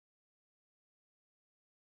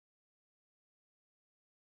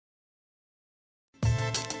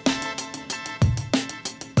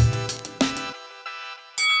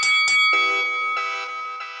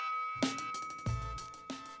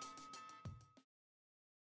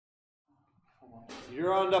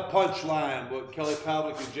You're on the punchline with Kelly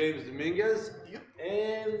Pavlik and James Dominguez. Yep.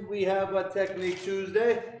 And we have a Technique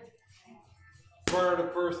Tuesday for the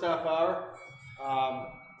first half hour.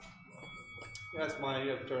 That's mine.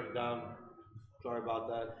 You have to turn it down. Sorry about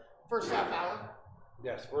that. First half hour?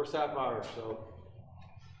 Yes, first half hour. So,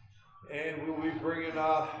 and we'll be bringing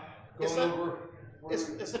going over.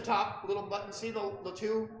 It's the top little button. See the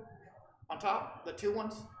two on top? The two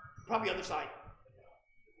ones? Probably other side.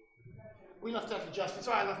 We left that adjusted.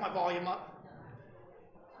 Sorry, I left my volume up.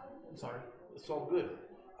 I'm sorry. It's all good.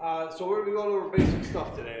 So we're going to be going over basic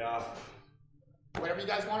stuff today. Whatever you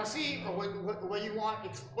guys want to see or what you want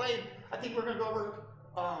explained. I think we're going to go over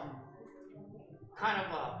kind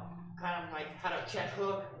of like how to check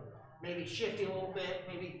hook, maybe shifting a little bit,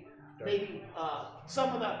 maybe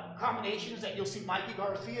some of the combinations that you'll see Mikey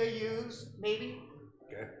Garcia use, maybe.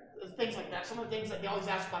 Okay. Things like that. Some of the things that they always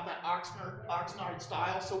ask about that Oxnard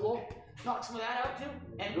style. So we'll knock some of that out too,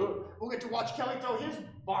 and we'll get to watch Kelly throw his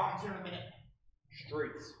bombs here in a minute.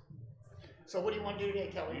 Streets. So what do you want to do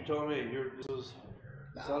today, Kelly? You told me. This is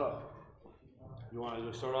set up. You want to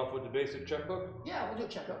just start off with the basic check hook? Yeah, we'll do a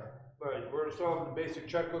check hook. All right, we're going to start off with the basic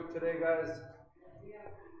check hook today, guys.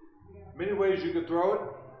 Many ways you could throw it.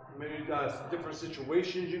 Many different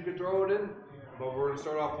situations you could throw it in. But we're going to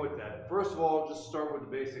start off with that. First of all, just start with the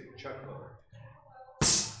basic check hook.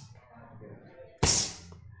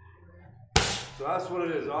 So that's what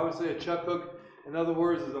it is. Obviously, a check hook, in other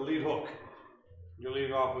words, is a lead hook. You're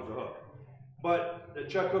leading off with the hook. But the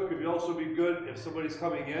check hook could also be good if somebody's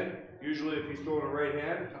coming in. Usually, if he's throwing a right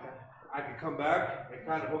hand, I can come back and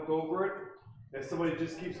kind of hook over it. If somebody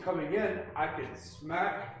just keeps coming in, I can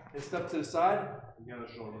smack and step to the side. Again, I'll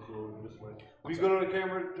show this a little this way. Are you good on the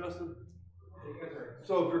camera, Justin?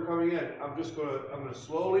 So if you're coming in, I'm gonna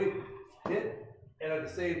slowly hit, and at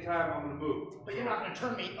the same time I'm gonna move. But you're not gonna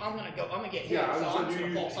turn me. I'm gonna get hit. Yeah,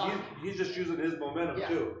 So he's just using his momentum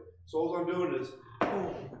too. So all I'm doing is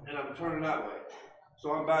boom, and I'm turning that way.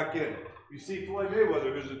 So I'm back in. You see Floyd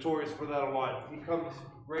Mayweather, who's notorious for that a lot. He comes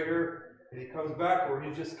right here and he comes back, or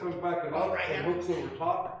he just comes back enough and hooks over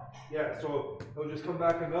top. Yeah, so he'll just come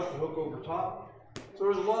back enough and hook over top. So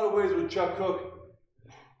there's a lot of ways with chuck hook.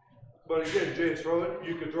 But again, James, throw it.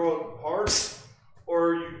 You can throw it hard,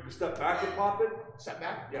 or you can step back and pop it. Step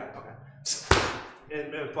back? Yeah. Okay.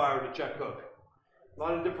 And fire the check hook. A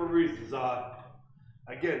lot of different reasons.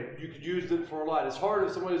 Again, you could use it for a lot. It's hard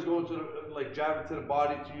if somebody's going to jabbing to the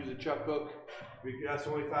body to use a chuck hook. That's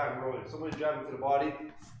the only time really. If somebody's jabbing to the body,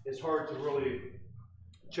 it's hard to really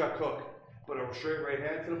chuck hook. But a straight right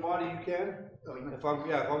hand to the body, you can. If I'm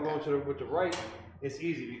going with the right, it's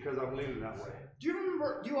easy because I'm leaning that way. Do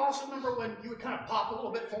you also remember when you would kind of pop a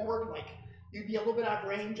little bit forward, like you'd be a little bit out of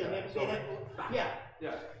range and then yeah.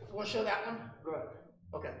 Want to show that one? Go ahead.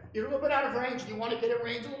 Okay. You're a little bit out of range and you want to get at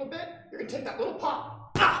range a little bit, you're gonna take that little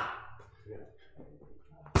pop. Yeah.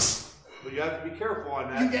 But you have to be careful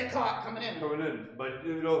on that. You get caught coming in. But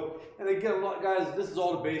and again, a lot, guys, this is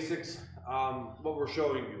all the basics, what we're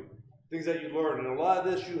showing you. Things that you learn. And a lot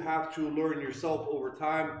of this you have to learn yourself over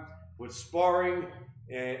time with sparring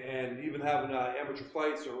and even having amateur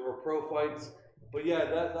fights or pro fights. But yeah,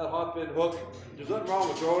 that hop in hook, there's nothing wrong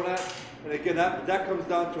with throwing that. And again, that comes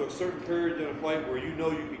down to a certain period in a fight where you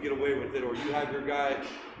know you can get away with it, or you have your guy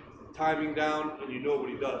timing down and you know what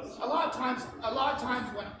he does. A lot of times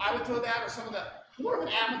when I would throw that, or some of the more of an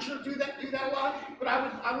amateur do that a lot. But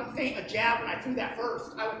I would feint a jab when I threw that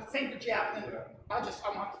first. I would feint the jab and then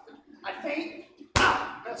I feint.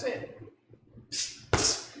 That's it.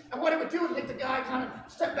 And what it would do is make the guy kind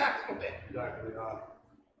of step back a little bit. Exactly.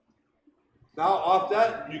 Now off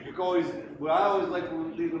that, you could always, what I always like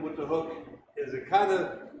leaving with the hook is it kind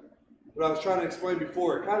of, what I was trying to explain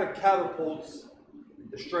before, it kind of catapults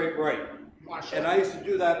the straight right. And I used to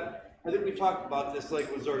do that, I think we talked about this,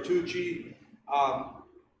 like with Zartucci,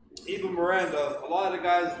 even Miranda, a lot of the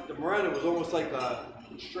guys, the Miranda was almost like a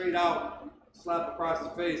straight out slap across the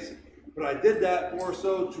face. But I did that more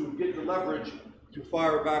so to get the leverage to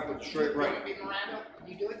fire back with the straight right. You Miranda? Can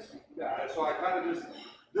you do it? Yeah, so I kind of just,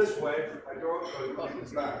 this way, I throw it, so he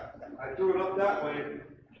comes back. I threw it up that way,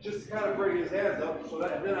 just to kind of bring his hands up, so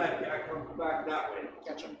that then I come back that way.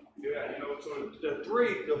 Gotcha. Yeah, so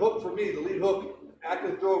the hook for me, the lead hook, I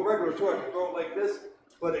can throw a regular too, I can throw it like this,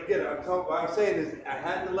 but again, what I'm saying is I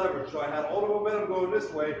had the leverage, so I had all the momentum going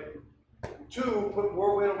this way, to put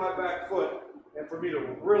more weight on my back foot, and for me to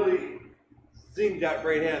really zing that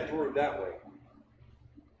right hand through it that way.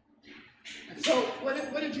 So what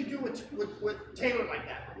did you do with Taylor like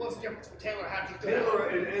that? What's the difference with Taylor? How did you do Taylor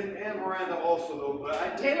and Miranda also though,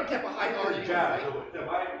 but Taylor kept a high guard. Jab. I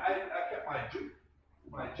kept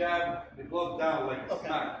my jab the glove down like a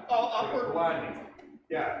smack. Oh, like upward. a blinding.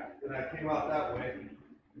 Yeah, and I came out that way.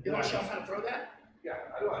 You want to show them how to throw that? Yeah,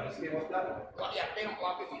 I do. I just came up that way. Well, yeah, they don't a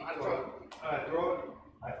lot of people know how to throw it. I throw it,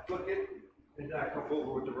 I flick it, and then I come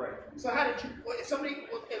over with the right. So how did you, if somebody,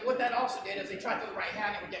 what that also did is they tried to the right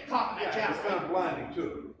hand and would get caught in that jab. It's kind of blinding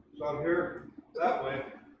too. So I'm here that way,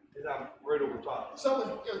 and I'm right over top. So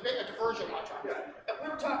it was a diversion a lot of times. Yeah. And we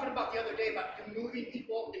were talking about the other day about you moving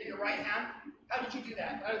people into your right hand. How did you do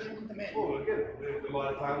that? How did you move them in? Well, again, a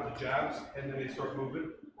lot of times the jabs, and then they start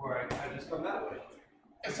moving, or I just come that way.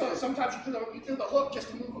 And so sometimes you threw the hook just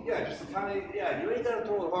to move them. Yeah, just a tiny, yeah, you ain't gotta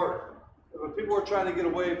throw it hard. When people are trying to get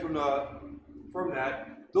away from that,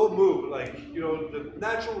 they'll move, like, you know, the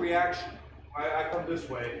natural reaction, I come this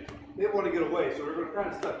way, they want to get away, so they're going to kind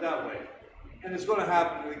of step that way. And it's going to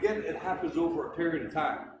happen, and again, it happens over a period of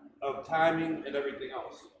time, of timing and everything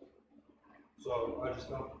else. So I just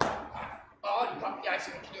don't. Oh, yeah, I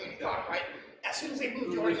see what you're doing. You caught them, right? As soon as they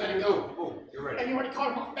moved, you already let it go. Boom, you're right. And you already caught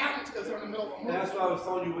them off balance because they're in the middle of a move. And that's what I was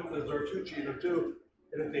telling you with the Zartucci too.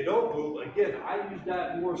 And if they don't move, again, I use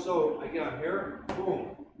that more so, again, I'm here,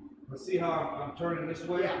 boom. Let's see how I'm turning this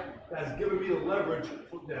way. Yeah. That's giving me the leverage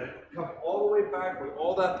to come all the way back with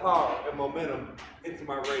all that power and momentum into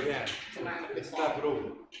my right hand. And snap it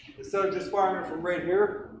over. Instead of just firing from right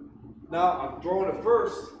here, now I'm throwing it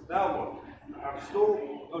first. Now look,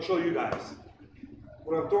 I'll show you guys.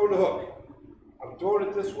 When I'm throwing the hook, I'm throwing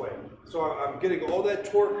it this way. So I'm getting all that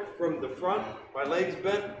torque from the front, my legs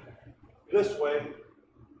bent this way.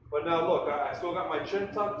 But now look, I still got my chin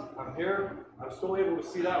tucked, I'm here, I'm still able to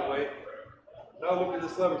see that way. Now look at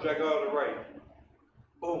this leverage I got on the right.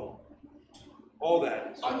 Boom. All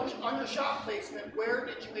that. So on your shot placement, where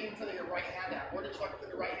did you aim for your right hand at? Where did you like to put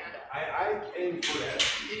your right hand at? I aimed for that.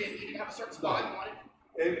 You didn't have a certain spot you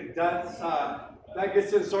wanted? That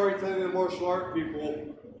gets in, sorry telling the martial art people,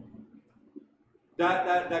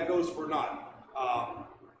 that goes for naught.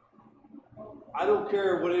 I don't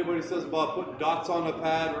care what anybody says about putting dots on a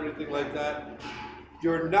pad or anything like that.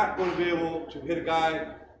 You're not going to be able to hit a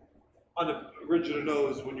guy on the ridge of the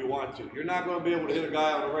nose when you want to. You're not going to be able to hit a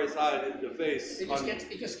guy on the right side in the face.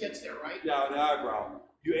 It just gets there, right? Yeah, on the eyebrow.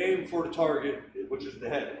 You aim for the target, which is the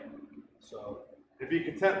head. So, and be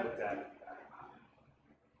content with that.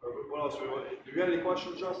 What else do we want? Do you got any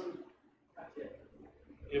questions, Justin?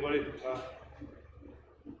 Anybody?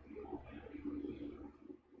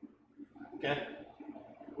 Okay.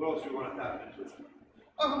 What else do you want to tap into?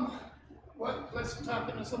 Let's tap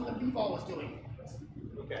into some of the B-ball was doing.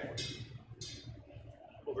 Okay.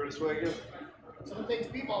 Over this way again. Some of the things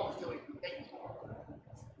B-ball was doing.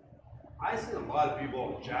 I see a lot of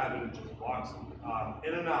people jabbing and just boxing,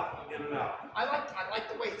 in and out, in and out. I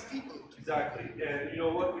like the way his feet moved. Exactly, and you know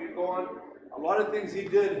what? We go on. A lot of things he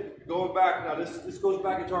did going back. Now this goes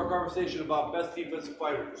back into our conversation about best defensive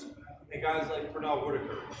fighters and guys like Pernell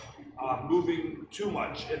Whitaker, moving too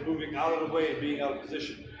much and moving out of the way and being out of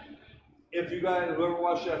position. If you guys whoever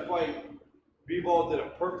watched that fight, B-Ball did a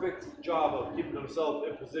perfect job of keeping himself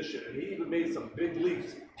in position, and he even made some big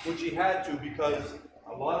leaps, which he had to because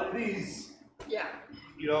a lot of these, yeah,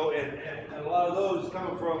 you know, and a lot of those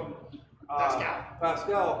coming from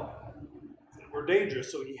Pascal were dangerous,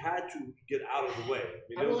 so he had to get out of the way.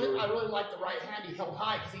 I really like the right hand he held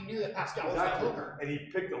high because he knew that Pascal was that hooker. And he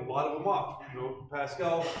picked a lot of them off. You know,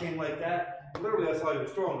 Pascal came like that. Literally, that's how he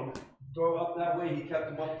was throwing them. Throw up that way, he kept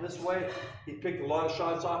them up this way. He picked a lot of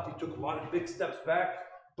shots off. He took a lot of big steps back,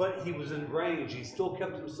 but he was in range. He still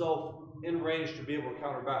kept himself in range to be able to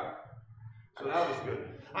counter back. So that was good.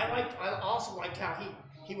 I also liked how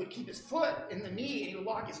he would keep his foot in the knee and he would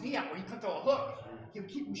lock his knee out where he couldn't throw a hook. He would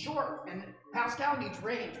keep him short, and Pascal needs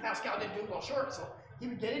range. Pascal didn't do it well short, so he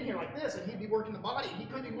would get in here like this, and he'd be working the body, and he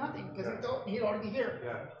couldn't do nothing because he'd already be here.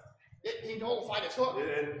 Yeah. He nullified his hook.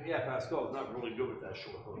 And yeah, Pascal's not really good with that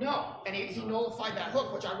short hook. No, and he nullified that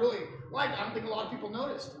hook, which I really liked. I don't think a lot of people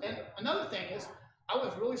noticed. And another thing is, I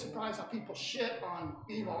was really surprised how people shit on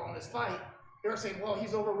B-Ball in this fight. They were saying, well,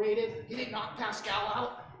 he's overrated. He didn't knock Pascal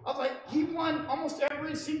out. I was like, he won almost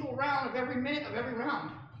every single round of every minute of every round.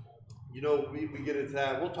 You know, we get into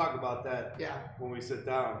that. We'll talk about that when we sit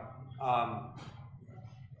down.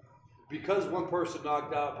 Because one person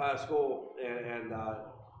knocked out Pascal and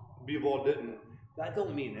B-Ball didn't, that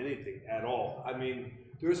don't mean anything at all. I mean,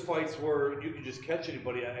 there's fights where you can just catch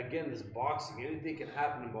anybody. Again, this boxing. Anything can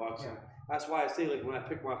happen in boxing. Yeah. That's why I say, like, when I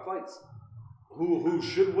pick my fights, who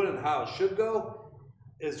should win and how it should go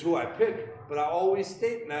is who I pick. But I always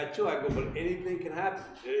state in that, too. I go, but anything can happen.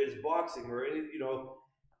 It is boxing or any, you know.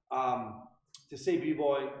 To say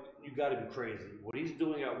B-Ball, you got to be crazy. What he's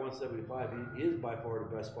doing at 175, he is by far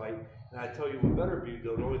the best fight. And I tell you, what better be,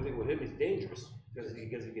 though, the only thing with him, he's dangerous because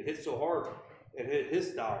he can hit so hard and hit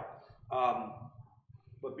his style.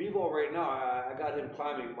 But B-Ball right now, I got him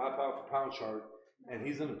climbing my pound for pound chart, and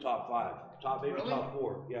he's in the top 5, maybe Really? top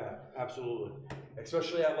 4. Yeah, absolutely.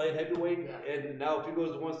 Especially at light heavyweight. Yeah. And now if he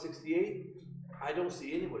goes to 168, I don't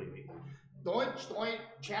see anybody beating him. The only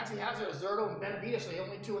chance he has is Zerto and Benavidez, are the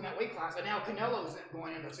only 2 in that weight class, and now Canelo's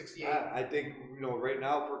going into 68. I think, right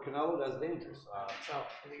now for Canelo, that's dangerous. So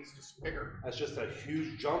I think it's just bigger. That's just a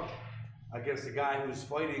huge jump against a guy who's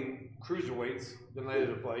fighting cruiserweights the night of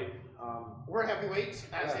the fight. We're heavyweights,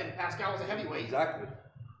 as in Pascal was a heavyweight. Exactly.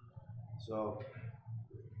 So,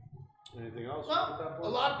 anything else? Well, a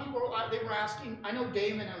lot of people, they were asking, I know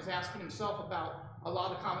Damon was asking himself about a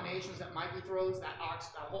lot of the combinations that Mikey throws, that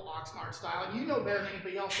whole Oxnard style, and you know better than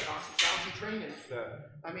anybody else that Oxnard styles, you trained in it.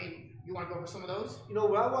 Yeah. I mean, you want to go over some of those? When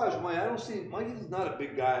I watch Mike, I don't see, Mikey's not a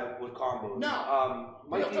big guy with combos. No.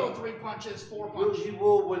 Mikey, He'll throw 3 punches, 4 punches. He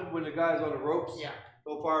will when the guy's on the ropes. Yeah.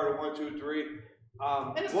 He'll fire to 1, 2, 3.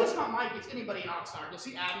 And it's just not Mikey, it's anybody in Oxnard. You'll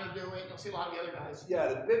see Abner do it, you'll see a lot of the other guys. Yeah,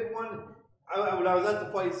 the big one, when I was at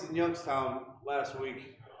the fights in Youngstown last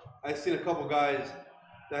week, I seen a couple guys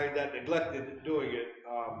that neglected doing it.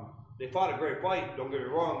 They fought a great fight, don't get me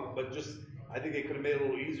wrong, but just I think they could have made it a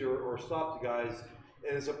little easier or stopped the guys.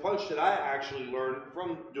 And it's a punch that I actually learned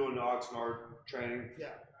from doing the Oxnard training. Yeah.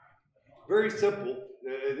 Very simple.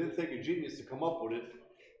 It didn't take a genius to come up with it.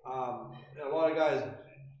 And a lot of guys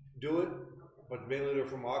do it, but mainly they're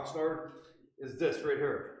from Oxnard. Is this right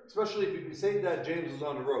here? Especially if you say that James is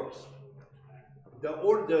on the ropes.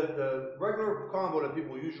 The regular combo that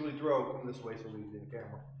people usually throw, come this way so we can see the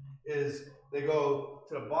camera, is they go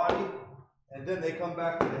to the body and then they come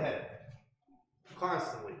back to the head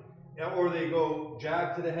constantly. Or they go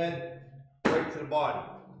jab to the head, right to the body.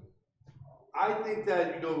 I think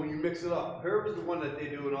that, when you mix it up, here was the one that they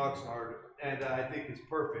do in Oxnard, and I think it's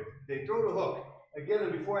perfect. They throw the hook. Again,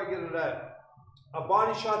 and before I get into that, a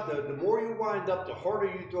body shot, the more you wind up, the harder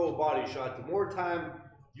you throw a body shot, the more time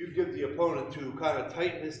you give the opponent to kind of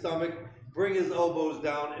tighten his stomach, bring his elbows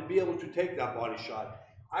down, and be able to take that body shot.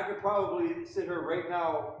 I could probably sit here right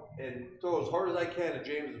now and throw as hard as I can at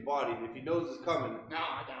James's body. If he knows it's coming, No,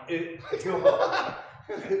 I don't.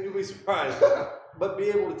 you'll be surprised. But be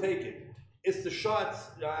able to take it. It's the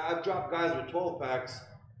shots. I've dropped guys with 12 packs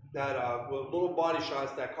that with little body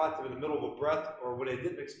shots that caught them in the middle of a breath or when they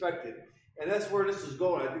didn't expect it. And that's where this is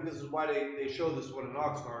going. I think this is why they show this one in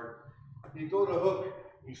Oxnard. You throw the hook,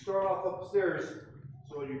 you start off upstairs,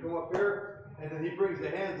 so you come up here, and then he brings the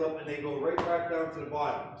hands up and they go right back down to the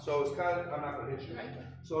body. So it's kind of, I'm not going to hit you.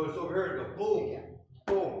 So it's over here and go boom,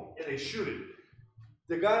 boom, and they shoot it.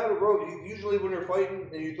 The guy on the road, usually when they're fighting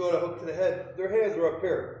and you throw the hook to the head, their hands are up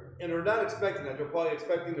here. And they're not expecting that. They're probably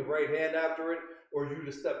expecting the right hand after it or you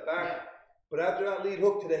to step back. Yeah. But after that lead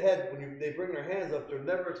hook to the head, when they bring their hands up, they're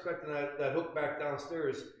never expecting that hook back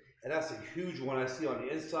downstairs. And that's a huge one I see on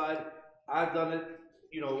the inside. I've done it,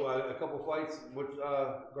 a couple fights with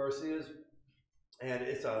Garcia's. And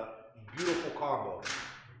it's a beautiful combo.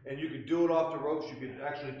 And you could do it off the ropes. You could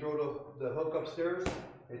actually throw the hook upstairs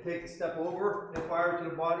and take a step over and fire to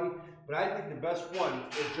the body. But I think the best one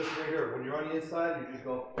is just right here. When you're on the inside, you just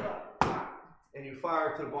go, and you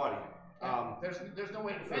fire to the body. There's no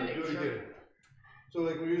way to defend it. Do it again. So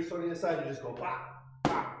like when you're just on the inside, you just go,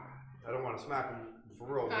 I don't want to smack him for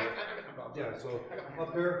real. Yeah, so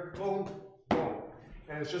up here, boom, boom.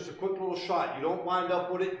 And it's just a quick little shot. You don't wind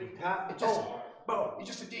up with it. You tap, It just, boom. It's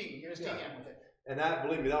just a ding. You're just dinging with it. And that,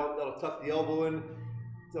 believe me, that'll tuck the elbow in.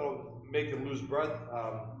 That'll make them lose breath.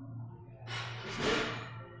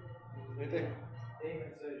 Anything?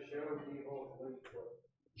 Damon says show Beehold's lead foot.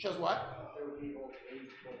 Shows what? Show Beehold's lead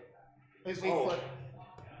foot. His lead foot.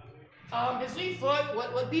 His lead foot,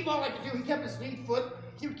 what B-Ball liked to do, he kept his lead foot,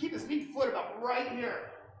 he would keep his lead foot about right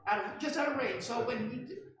here, just out of range. So when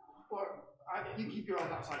you keep your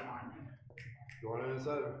own outside of mine. You want it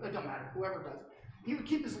inside? It don't matter, whoever does it. He would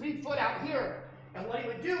keep his lead foot out here, and what he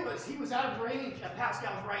would do was he was out of range of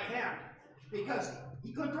Pascal's right hand because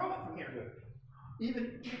he couldn't throw it from here. Yeah.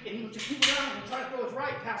 And he would just move around and try to throw his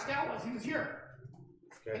right. Pascal he was here.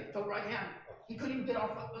 Okay. Throw right hand. He couldn't even get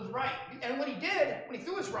off of his right. And when he did, when he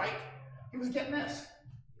threw his right, he was getting this.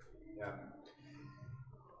 Yeah.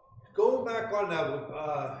 Going back on that with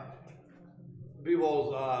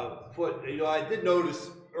B-Ball's foot, I did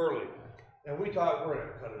notice early, and we thought we're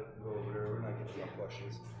gonna cut it and go over there. We're not getting enough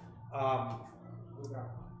questions.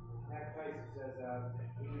 Matt Tyson says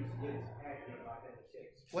he needs to get his pad game about that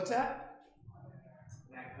 6. What's that?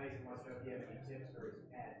 Matt Tyson wants to know if you have any tips for his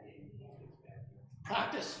pad game.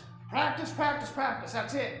 Practice. Practice, practice, practice.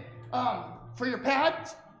 That's it. For your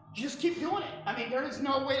pads, just keep doing it. I mean, there is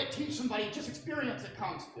no way to teach somebody, just experience that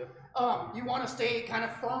counts. Yep. You want to stay kind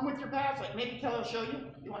of firm with your pads, like maybe Kelly will show you.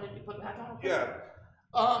 You want to put the pads on? Yeah.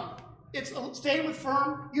 It's staying with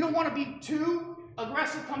firm. You don't want to be too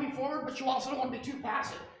aggressive coming forward, but you also don't want to be too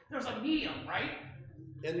passive. There's a medium, right?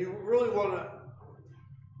 And you really want to,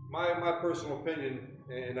 my personal opinion,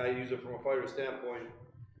 and I use it from a fighter standpoint,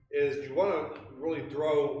 is you want to really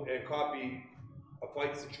throw and copy a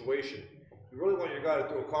fight situation. You really want your guy to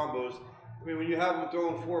throw combos. I mean, when you have him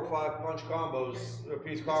throwing 4 or 5 punch combos, or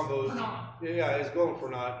piece combos, yeah, it's going for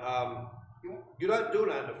naught. You're not doing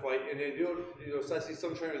that in a fight, and they do it. You know, so I see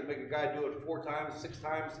some trainers make a guy do it 4 times, 6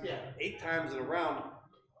 times, 8 times in a round.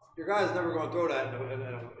 Your guy's never going to throw that,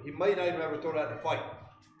 and he might not even ever throw that in a fight.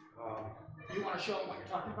 You want to show them what you're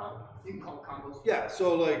talking about? You can call it combos. Yeah,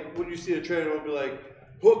 so like when you see a trainer, it'll be like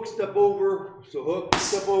hook, step over, so hook,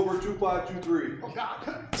 step over, 2-5, 2-3. Oh God.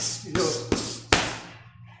 You know,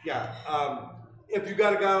 yeah. If you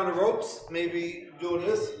got a guy on the ropes, maybe doing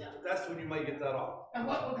this, that's when you might get that off. And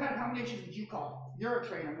what kind of combinations did you call? You're a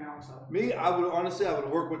trainer now, so. Me, I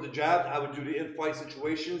would work with the jab. I would do the in-fight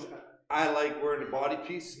situations. I like wearing the body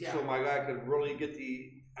piece, so my guy could really get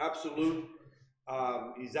the absolute,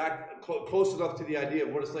 close enough to the idea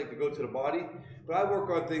of what it's like to go to the body. But I work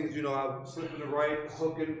on things, you know, I'm slipping to the right,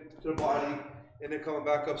 hooking to the body, and then coming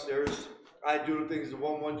back upstairs. I do the things, the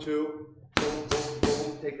 1-1-2, boom, boom,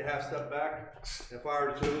 boom, take the half step back, and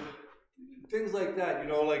fire the 2. Things like that, you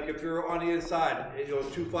know, like if you're on the inside, you know,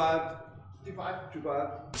 2-5, 2-5, boom,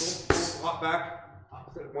 boom, hop back,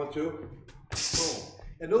 1-2, boom.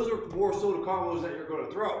 And those are more so the combos that you're going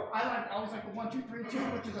to throw. I always like the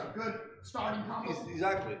 1-2-3-2, which is a good starting combo.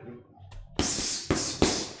 Exactly.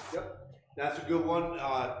 Yep. That's a good one.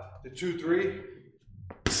 The 2-3,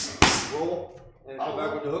 roll, and come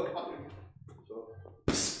back with the hook.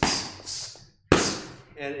 So,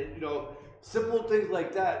 and you know, simple things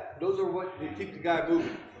like that. Those are what they keep the guy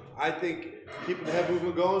moving. I think keeping the head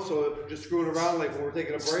movement going. So if we're just screwing around, like when we're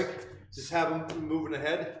taking a break, just have them moving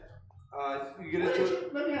ahead. You get into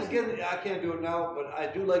it. Again, I can't do it now, but I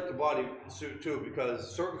do like the body suit too,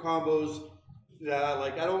 because certain combos that I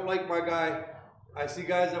like. I don't like my guy. I see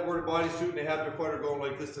guys that wear the body suit and they have their fighter going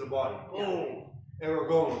like this to the body. Boom. And we're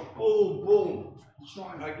going boom, boom.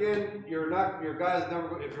 Again, your guy's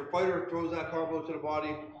never, if your fighter throws that combo to the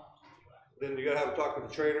body, then you gotta have a talk with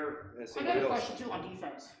the trainer and somebody else. I got a question too on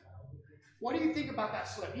defense. What do you think about that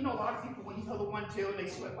slip? You know, a lot of people, when you throw the 1-2, they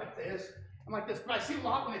slip like this and like this. But I see a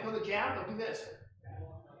lot when they throw the jab, they'll do this.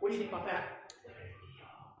 What do you think about that?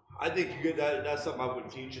 I think you get that. That's something I would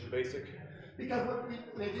teach in basic. Because what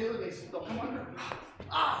they do, they'll come under.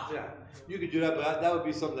 Yeah, you could do that, but that would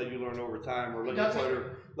be something that you learn over time, or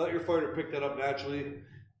let your fighter pick that up naturally.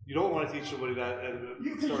 You don't want to teach somebody that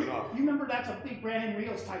starting off. You remember that's a big Brandon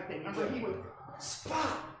Rios type thing. Remember he would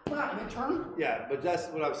spot, and then turn? Yeah, but that's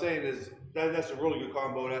what I'm saying is that's a really good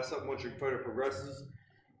combo. That's something once your fighter progresses.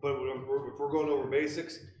 But if we're going over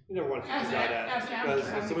basics, you never want to teach a guy that. Because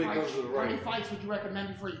if somebody comes to the right. How many fights would you recommend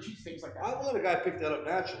before you teach things like that? I would let a guy pick that up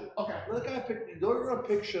naturally. Okay. Let a guy they're going to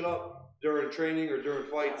pick shit up during training or during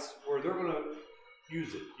fights where they're going to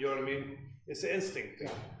use it. You know what I mean? It's an instinct. Yeah.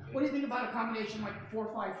 What do you think about a combination like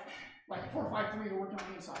 4-5, like 4-5-3 to work on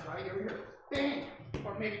the inside, right? Here, bang,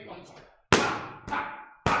 or maybe on the side. Pop, pop,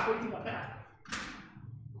 pop. What do you think about that?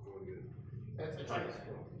 That's right.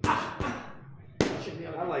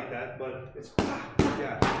 I like that, but it's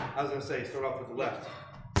yeah. I was gonna say start off with the left.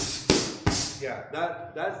 Yeah,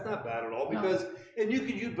 that's not bad at all because and you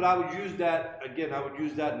could use, but I would use that again. I would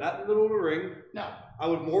use that not in the middle of the ring. No. I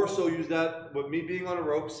would more so use that with me being on the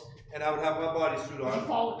ropes, and I would have my bodysuit on. Would you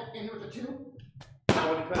fall in with the 2?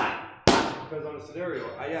 Well, depends on the scenario.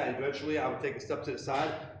 Yeah, eventually I would take a step to the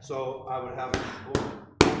side, so I would have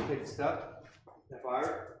take a step and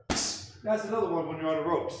fire. That's another one when you're on the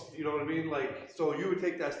ropes. You know what I mean? Like, so you would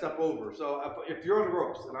take that step over. So if you're on the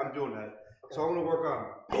ropes, and I'm doing that, so I'm going to work on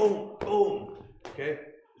boom, boom. Okay?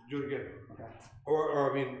 Do it again. Okay.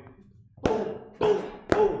 Or I mean, boom, boom,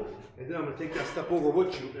 boom. And then I'm going to take that step over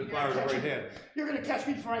with you and fire the right hand. You're going to catch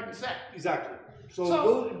me before I can set. Exactly.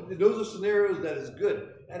 So those are scenarios that is good.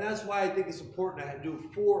 And that's why I think it's important to do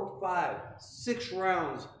 4, 5, 6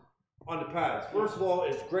 rounds on the pads. First of all,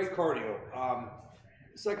 it's great cardio.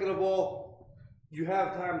 Second of all, you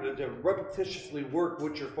have time to repetitiously work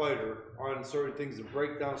with your fighter on certain things, to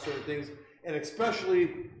break down certain things, and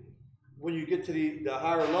especially when you get to the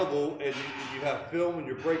higher level and you have film and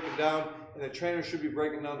you're breaking down, and the trainer should be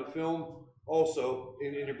breaking down the film also,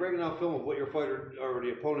 and you're breaking down film of what your fighter or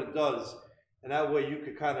the opponent does. and that way you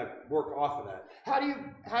could kind of work off of that. How do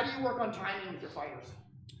you work on timing with your fighters?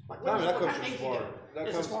 Like, No, that what comes kind of from things do you sparring. do? That Is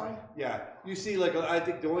it comes, sparring? yeah. You see, like, I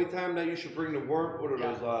think the only time that you should bring the worm, what are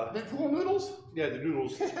those? The pool noodles? Yeah, the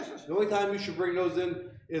noodles. The only time you should bring those in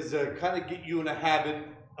is to kind of get you in a habit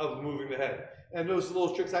of moving the head. And those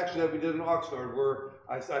little tricks actually that we did in Oxnard, where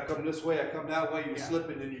I come this way, I come that way, you slip,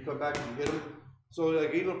 and then you come back and you hit them. So,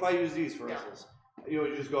 like, even if I use these, for instance, you know,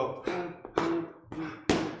 you just go. I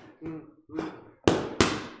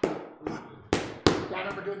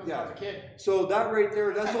remember doing those when I was a kid. So that right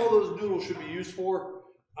there, that's all those noodles should be used for.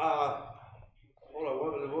 Hold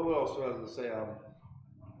on, what else was I going to say?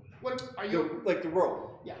 What are you? Like the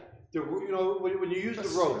rope. Yeah. You know, when you use the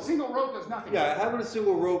rope. A single rope does nothing. Yeah, having a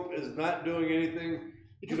single rope is not doing anything.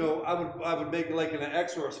 You know, I would make it like an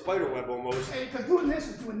X or a spider web almost. Because doing this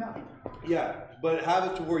is doing nothing. Yeah, but have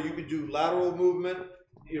it to where you could do lateral movement,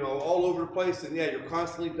 you know, all over the place, and yeah, you're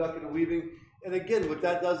constantly ducking and weaving. And again, what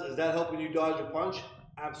that does, is that helping you dodge a punch?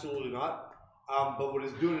 Absolutely not. But what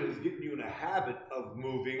it's doing is getting you in a habit of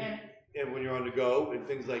moving, and when you're on the go, and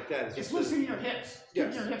things like that. It's loosening your hips.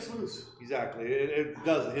 Yes. Keeping your hips loose. Exactly. It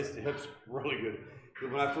does. It hits the hips really good.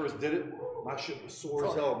 When I first did it, my shit was sore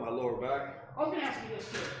as hell on my lower back. I was going to ask you this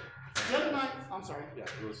too. The other night, I'm sorry. Yeah,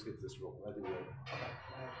 let's get this real quick. I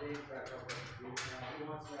think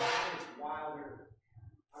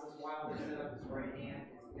How does Wilder set up his right hand?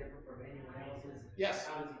 Is it different from anyone else's? Yes.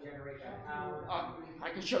 How does he generate that power? I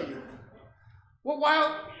can show you.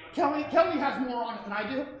 Kelly has more on it than I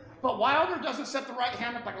do, but Wilder doesn't set the right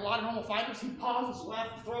hand up like a lot of normal fighters. He pauses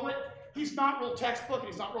left to throw it. He's not real textbook and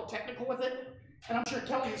he's not real technical with it. And I'm sure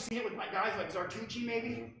Kelly has seen it with my guys like Zartucci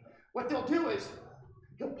maybe. What they'll do is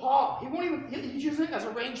he'll pause. He won't even, he's using it as a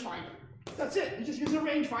rangefinder. That's it. He just uses a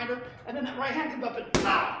rangefinder, and then that right hand comes up and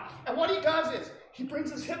pow. And what he does is he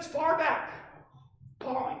brings his hips far back,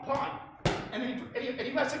 pawing, and then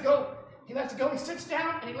he lets it go. He lets it go. He sits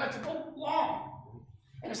down and he lets it go long.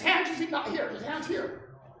 And his hands usually not here. His hands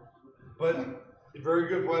here. But very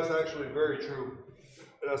good, Wes. Actually, very true.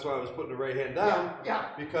 That's why I was putting the right hand down. Yeah.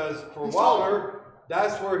 Because for Wilder,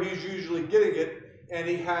 that's where he's usually getting it, and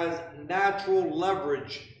he has natural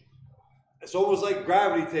leverage. It's almost like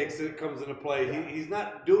gravity comes into play. He's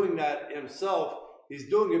not doing that himself. He's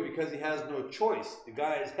doing it because he has no choice. The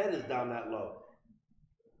guy's head is down that low.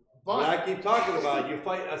 But I keep talking about, you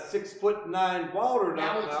fight a 6'9" Wilder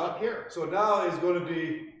now. Up here. So now he's going to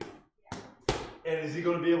be, and is he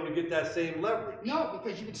going to be able to get that same leverage? No,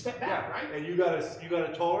 because you can step back, right? And you got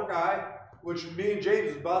a taller guy, which me and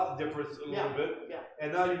James is about the difference a little bit. Yeah.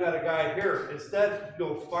 And now you got a guy here. Instead,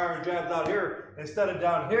 firing jabs out here, instead of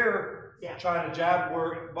down here, trying to jab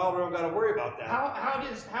where Wilder don't got to worry about that.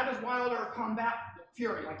 How does Wilder combat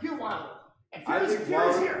Fury? Like you're Wilder. And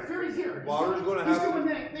Fury's here. Wilder's going to have doing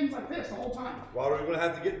things like this the whole time. Wilder's going to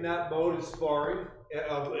have to get in that mode of sparring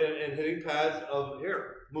and hitting pads of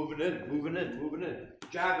here, moving in,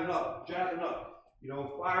 jabbing up,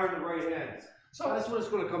 firing the right hands. So that's what it's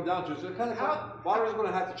going to come down to. So it kind of Wilder's going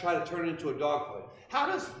to have to try to turn it into a dogfight. How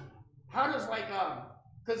does like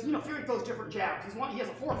because Fury throws different jabs. He has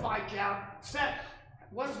a 4 or 5 jab set.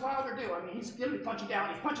 What does Wilder do? I mean, he's going to be punching down.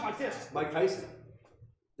 He's punching like this. Mike Tyson.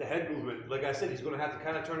 The head movement, like I said, he's going to have to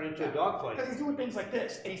kind of turn it into a dogfight. Because he's doing things like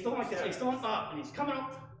this, and he's throwing like this, and he's throwing up, and he's coming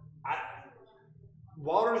up.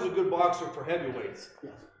 Wilder's a good boxer for heavyweights.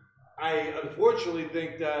 Yes. I unfortunately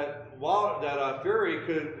think that Fury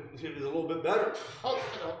is a little bit better. Oh,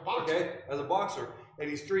 as a boxer. Okay, as a boxer, and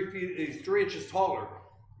he's 3 inches taller.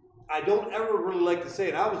 I don't ever really like to say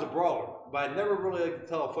it. I was a brawler, but I never really like to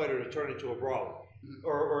tell a fighter to turn into a brawler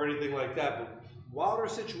or anything like that. But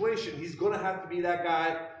Wilder's situation, he's going to have to be that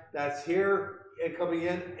guy that's here and coming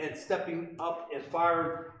in and stepping up and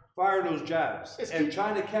firing those jabs and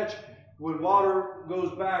trying to catch when Wilder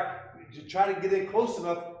goes back, to try to get in close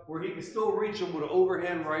enough where he can still reach him with an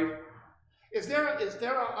overhand right. Would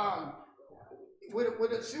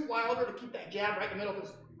it suit Wilder to keep that jab right in the middle of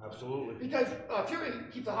his? Absolutely. Because Fury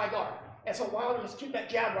keeps a high guard, and so Wilder must keep that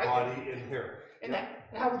jab right body in here. And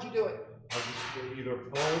how would you do it? I just either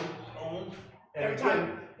boom. Every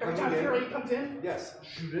time Fury comes in? Yes,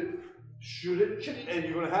 shoot it, and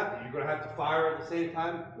you're gonna have to fire at the same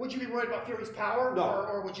time. Would you be worried about Fury's power? No.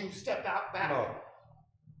 Or would you step out back? No.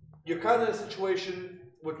 You're kind of in a situation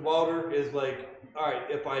with Wilder is like, all right,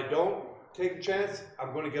 if I don't take the chance,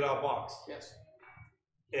 I'm gonna get outboxed. Yes.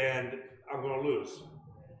 And I'm gonna lose.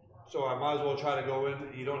 So I might as well try to go in.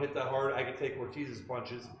 You don't hit that hard, I can take Ortiz's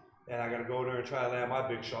punches, and I gotta go in there and try to land my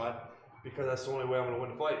big shot. Because that's the only way I'm going to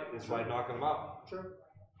win the fight is by knocking them out. Sure.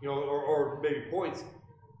 Or maybe points.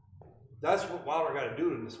 That's what Wilder got to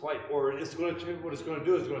do in this fight, or it's going to what it's going to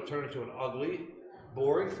do is going to turn into an ugly,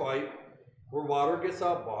 boring fight where Wilder gets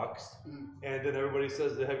outboxed, and then everybody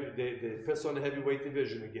says they piss on the heavyweight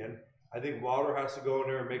division again. I think Wilder has to go in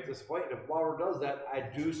there and make this fight. And if Wilder does that, I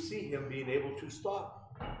do see him being able to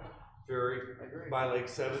stop Fury by like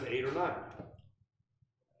 7, 8, or 9.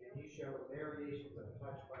 Can you show variations of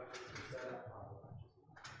touch punches and set up power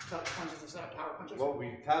punches? Touch punches instead of power punches? Well,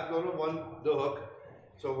 we tapped on the hook,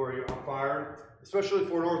 so where you're firing, especially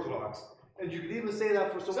for an orthodox. And you can even say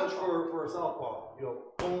that for so much for a southpaw. You know,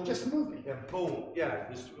 boom, just move me. And boom, yeah,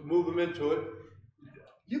 just move them into it.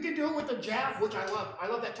 You can do it with the jab, which I love. I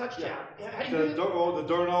love that touch jab. Yeah, how do you do it? The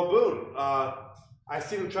Darnell Boone. I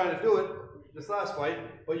seen him trying to do it this last fight,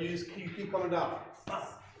 but you keep coming down.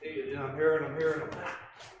 And I'm hearing him.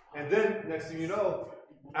 And then next thing you know,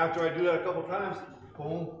 after I do that a couple times,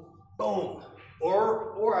 boom, boom.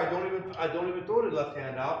 Or I don't even throw the left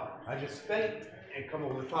hand out. I just feint and come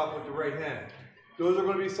over the top with the right hand. Those are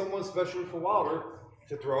going to be someone special for Wilder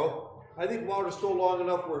to throw. I think Wilder's still long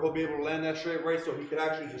enough where he'll be able to land that straight right, so he could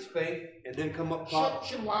actually just feint and then come up top.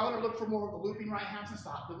 Should Wilder look for more of the looping right hands and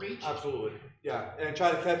stop the reach? Absolutely, yeah, and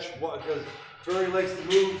try to catch because Fury likes to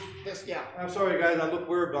move. This, yeah. I'm sorry, guys, I look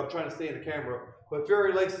weird, but I'm trying to stay in the camera. But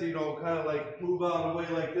Fury likes to, kind of like move out of the way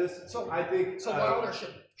like this. So I think so. Wilder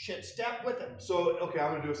should step with him. So okay,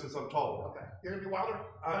 I'm gonna do it since I'm taller. Okay, you're gonna be Wilder.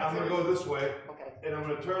 I'm gonna go this way. Okay. And I'm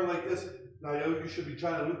gonna turn like this. Now you should be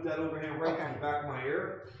trying to loop that overhand right to the back of my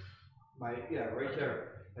ear. Right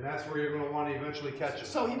there. And that's where you're gonna want to eventually catch it.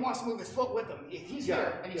 So he wants to move his foot with him. If he's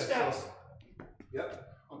here and he steps.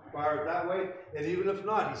 Yep. Okay. Fire it that way, and even if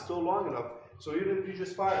not, he's still long enough. So even if you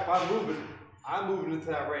just fire, if I'm moving into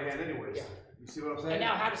that right hand anyways. Yeah. You see what I'm saying? And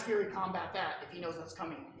now how does Fury combat that if he knows what's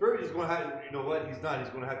coming? Fury's gonna have, you know what? He's not. He's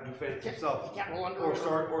gonna have to do feints himself. He can't roll under.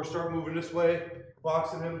 Or start moving this way,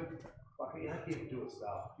 boxing him. I can't do it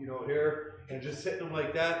style. Here and just hitting him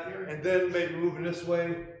like that, and then maybe moving this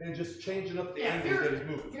way and just changing up the angle that he's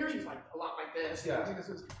moving. Fury's like a lot like this. Yeah.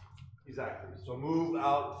 Exactly. So move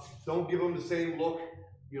out. Don't give him the same look.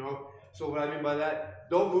 So what I mean by that,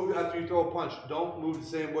 don't move after you throw a punch. Don't move the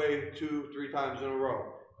same way 2, 3 times in a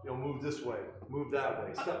row. Move this way, move that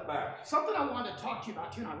way, step back. Something I wanted to talk to you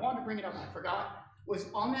about too, and I wanted to bring it up and I forgot, was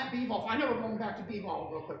on that B-ball. I know we're going back to B-ball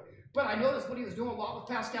real quick, but I noticed what he was doing a lot with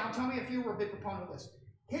Pascal. Tell me if you were a big proponent of this.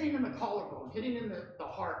 Hitting in the collarbone, hitting in the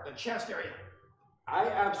heart, the chest area. I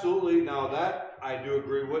absolutely, now that I do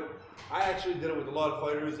agree with. I actually did it with a lot of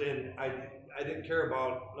fighters, and I didn't care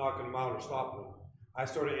about knocking them out or stopping them. I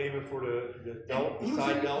started aiming for the delt, the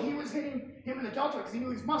side delt. He was hitting him in the delta because he knew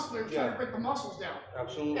he's muscular. He was trying to break the muscles down.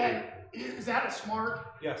 Absolutely. And is that a smart?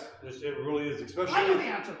 Yes, it really is. Especially. I know the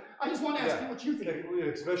answer. I just want to ask you what you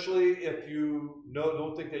think. Especially if you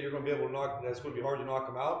don't think that you're going to be able to that's going to be hard to knock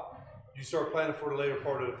him out. You start planning for the later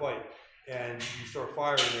part of the fight, and you start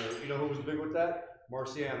firing there. You know who was big with that?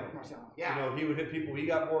 Marciano. Yeah. He would hit people. He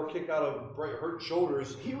got more kick out of hurt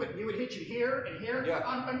shoulders. He would hit you here and here. Yeah.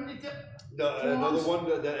 Underneath it. Another one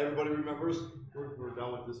that everybody remembers. We're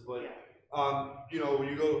done with this, but when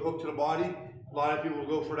you go hook to the body, a lot of people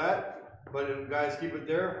will go for that. But if guys keep it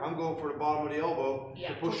there, I'm going for the bottom of the elbow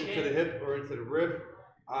to push it to the hip or into the rib.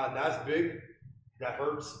 That's big. That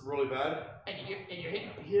hurts really bad. And you're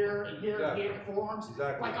hitting here and here and here in forearms.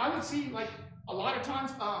 Exactly. Like I would see a lot of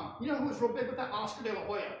times, who was real big with that? Oscar De La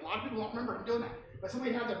Hoya. A lot of people don't remember him doing that. But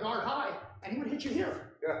somebody had their guard high, and he would hit you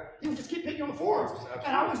here. Yeah. He would just keep hitting you on the forearms.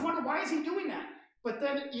 And I always wondered, why is he doing that? But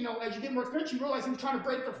then, as you get more experience, you realize he was trying to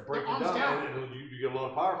break the arms down. And you get a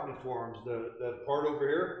lot of power from the forearms. That part over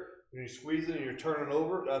here, when you squeeze it and you're turning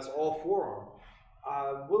over, that's all forearm.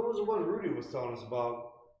 What was the one Rudy was telling us about?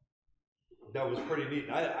 That was pretty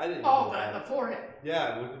neat. I didn't know that. The forehead.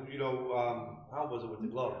 Yeah, how was it with the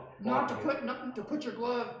glove? Not to put your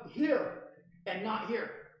glove here and not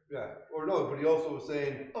here. Yeah, or no, but he also was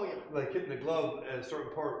saying, like hitting the glove at a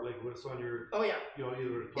certain part, like when it's on your, either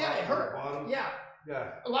the top it hurt. or the bottom.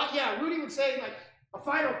 Yeah. Rudy would say a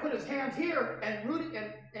fighter will put his hands here, and Rudy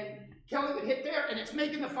and Kelly would hit there, and it's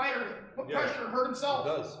making the fighter put pressure and hurt himself. It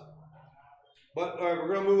does. But all right,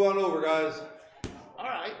 we're gonna move on over, guys. All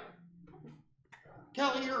right,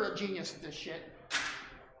 Kelly, you're a genius at this shit.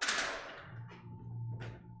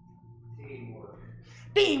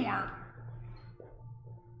 Teamwork.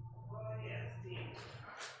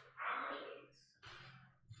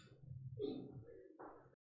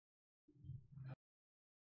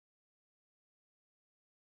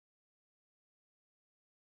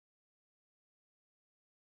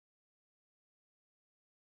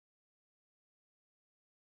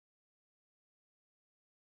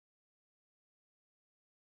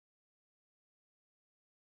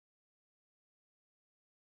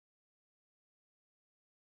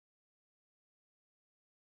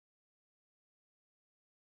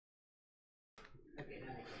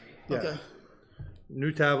 Yeah. Okay.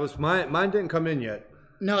 New tablets. Mine didn't come in yet,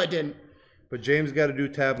 No, it didn't. but James got a new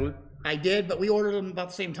tablet. I did, but we ordered them about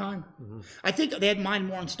the same time. I think they had mine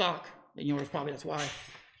more in stock than yours, probably. That's why.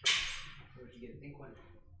 Where'd you get a pink one?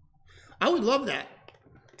 I would love that.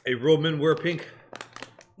 A real men wear pink.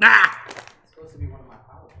 Ah! It's supposed to be one of my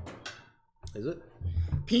power colors. Is it?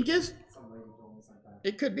 Pink is? Some lady told me sometime.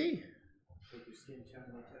 It could be. Take your skin tone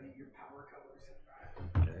and they tell you your power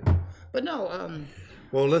colors. But no,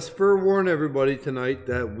 Well, let's forewarn everybody tonight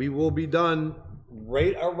that we will be done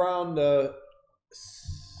right around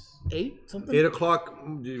 8 something? 8 o'clock,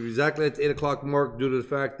 exactly at the 8 o'clock mark, due to the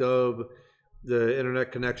fact of the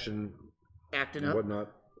internet connection Acting and up.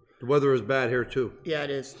 whatnot. The weather is bad here too. Yeah, it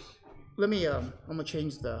is. Let me, I'm gonna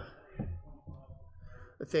change the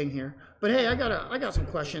thing here. But hey, I got some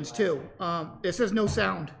questions too. It says no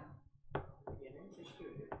sound.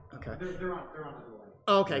 Okay. They're on the delay.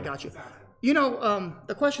 Okay, got you. You know,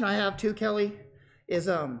 the question I have too, Kelly, is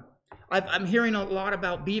I'm hearing a lot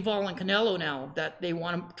about Bivol and Canelo now that they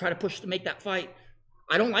want to try to push to make that fight.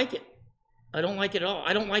 I don't like it. I don't like it at all.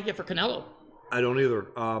 I don't like it for Canelo. I don't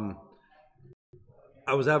either.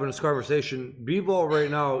 I was having this conversation. B-ball right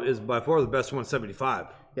now is by far the best 175.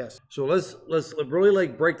 Yes. So let's really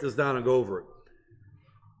like break this down and go over it.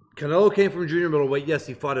 Canelo came from junior middleweight. Yes,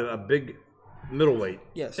 he fought a big middleweight.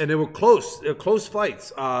 Yes. And they were close. They were close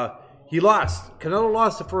fights. He lost. Canelo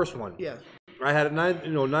lost the first one. Yeah. I had it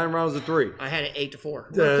 9 rounds to 3. I had it 8-4.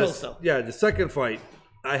 We're close though. Yeah, the second fight,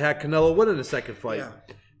 I had Canelo winning the second fight. Yeah.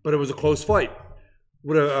 But it was a close fight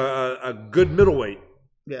with a good middleweight.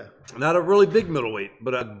 Yeah. Not a really big middleweight,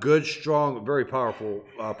 but a good, strong, very powerful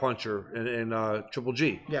puncher in Triple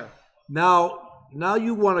G. Yeah. Now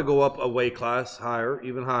you want to go up a weight class higher,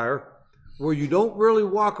 even higher, where you don't really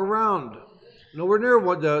walk around nowhere near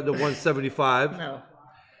the 175. No.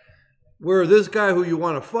 Where this guy who you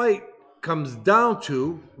want to fight comes down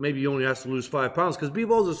to, maybe he only has to lose 5 pounds, because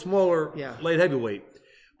B-Ball is a smaller light heavyweight.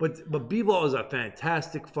 But B-Ball is a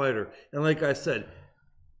fantastic fighter. And like I said,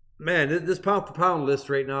 man, this pound for pound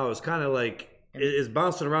list right now is kind of like, it's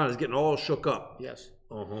bouncing around, it's getting all shook up. Yes.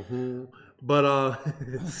 But,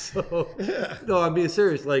 so, no, I'm being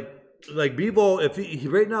serious. Like B-Ball, if he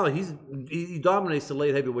right now, he dominates the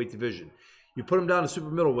light heavyweight division. You put him down to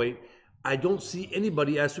super middleweight, I don't see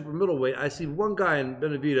anybody at super middleweight. I see one guy in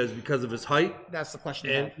Benavidez because of his height. That's the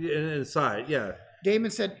question. And size, yeah.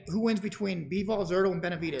 Damon said, who wins between Bivol, Zerto, and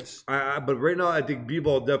Benavidez? But right now, I think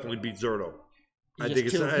B-Ball definitely beats Zerto.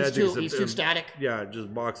 He's too static. Yeah,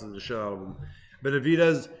 just boxes the shit out of him.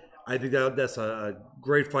 Benavidez, I think that's a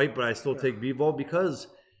great fight, but I still take B-Ball because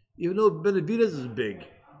even though Benavidez is big,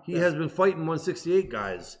 he has been fighting 168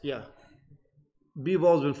 guys. Yeah.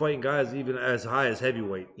 B-Ball's been fighting guys even as high as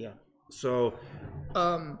heavyweight. Yeah. So,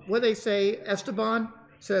 what they say, Esteban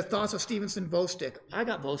says thoughts of Stevenson Vostik. I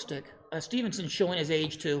got Vostik. Stevenson's showing his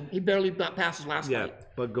age too. He barely got past his last fight.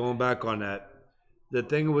 But going back on that, the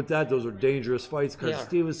thing with that, those are dangerous fights because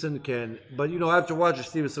Stevenson can. But after watching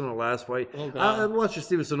Stevenson in the last fight, I watched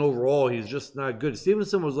Stevenson overall. He's just not good.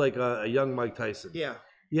 Stevenson was like a young Mike Tyson. Yeah.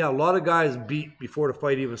 Yeah, a lot of guys beat before the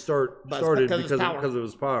fight even started because of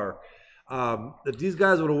his power. If these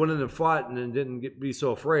guys would have went in and fought and then didn't be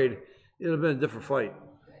so afraid, it would have been a different fight.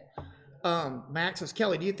 Max says,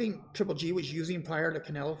 Kelly, do you think Triple G was using prior to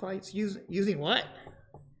Canelo fights? Using what?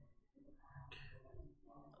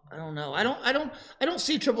 I don't know. I don't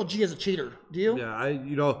see Triple G as a cheater. Do you?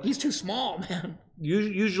 Yeah, he's too small, man.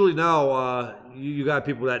 Usually now, you got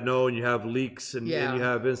people that know, and you have leaks, and you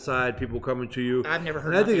have inside people coming to you. I've never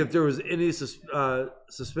heard. And I think if there was any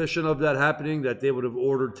suspicion of that happening, that they would have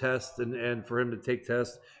ordered tests and for him to take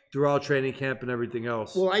tests throughout training camp and everything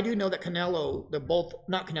else. Well, I do know that Canelo, the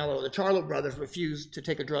Charlo brothers refused to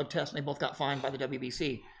take a drug test, and they both got fined by the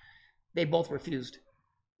WBC. They both refused.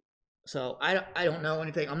 So I don't know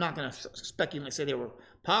anything. I'm not going to speculate say they were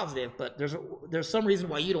positive, but there's some reason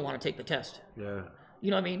why you don't want to take the test. Yeah.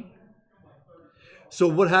 You know what I mean? So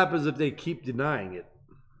what happens if they keep denying it?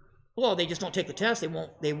 Well, they just don't take the test.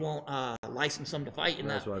 They won't license them to fight in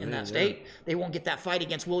that state. They won't get that fight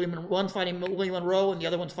against one's fighting William Monroe and the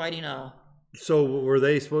other one's fighting. So were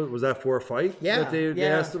they supposed? Was that for a fight? Yeah. That they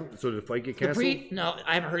asked them. So did the fight get canceled? No,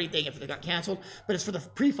 I haven't heard anything if it got canceled. But it's for the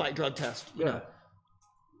pre-fight drug test. You know.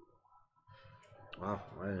 Wow,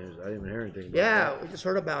 I didn't even hear anything about that. We just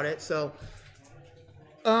heard about it. So,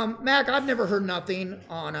 Mac, I've never heard nothing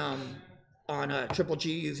on Triple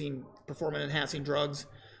G using performance-enhancing drugs.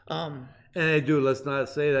 And let's not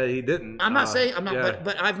say that he didn't. I'm not saying I'm not,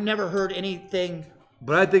 but I've never heard anything.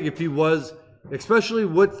 But I think if he was, especially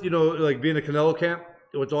with like being a Canelo camp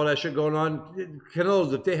with all that shit going on,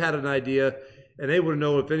 Canelo's if they had an idea and they would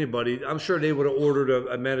know if anybody. I'm sure they would have ordered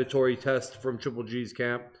a mandatory test from Triple G's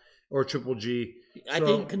camp or Triple G. I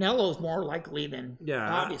think Canelo's more likely than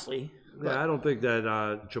obviously. Yeah, I don't think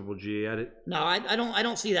that Triple G had it. No, I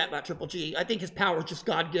don't see that about Triple G. I think his power is just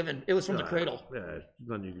God given. It was from the cradle. Yeah,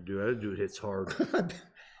 nothing you can do. That dude hits hard.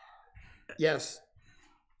 Yes.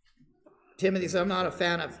 Timothy says, I'm not a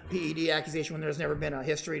fan of PED accusation when there's never been a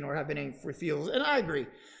history nor have been any refusals. And I agree.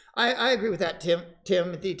 I agree with that,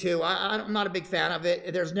 Timothy, too. I'm not a big fan of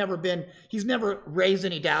it. He's never raised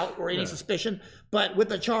any doubt or any suspicion. But with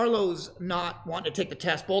the Charlos not wanting to take the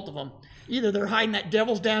test, both of them, either they're hiding that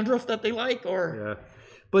devil's dandruff that they like or... Yeah.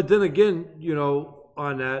 But then again,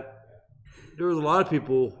 on that, there was a lot of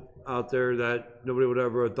people out there that nobody would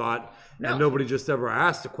ever have thought, and nobody just ever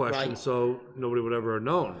asked the question, so nobody would ever have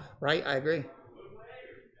known. Right, I agree.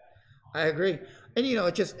 And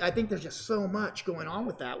I think there's just so much going on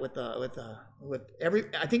with that,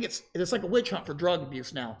 I think it's like a witch hunt for drug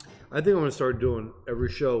abuse now. I think I'm gonna start doing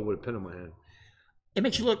every show with a pen in my hand. It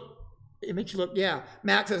makes you look, yeah.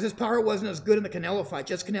 Max says his power wasn't as good in the Canelo fight.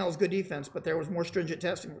 Just Canelo's good defense, but there was more stringent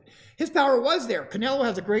testing. His power was there. Canelo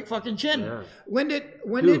has a great fucking chin. Yeah. When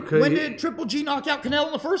did Triple G knock out Canelo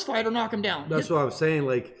in the first fight or knock him down? That's what I'm saying.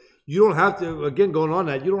 Like, you don't have to, again, going on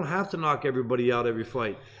that, you don't have to knock everybody out every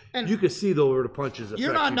fight. And you can see over the punches.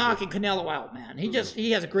 You're not knocking Canelo out, man.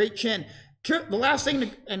 He has a great chin. The last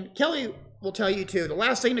thing, and Kelly will tell you too, the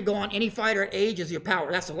last thing to go on any fighter at age is your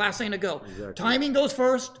power. That's the last thing to go. Exactly. Timing goes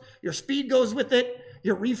first. Your speed goes with it.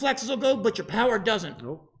 Your reflexes will go, but your power doesn't.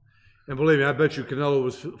 Nope. And believe me, I bet you Canelo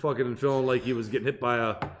was fucking feeling like he was getting hit by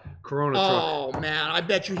a Corona truck. Oh, man. I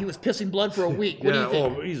bet you he was pissing blood for a week. What do you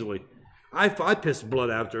think? Easily. I pissed blood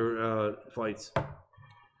after fights.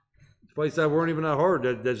 Fights that weren't even that hard,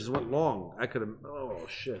 that just went long. I could have,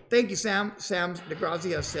 shit. Thank you, Sam. Sam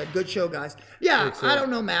DeGrazia said, good show, guys. Yeah, thanks, I don't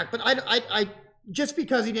know, Mac, but I just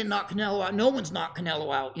because he didn't knock Canelo out, no one's knocked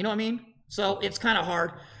Canelo out. You know what I mean? So it's kind of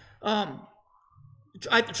hard.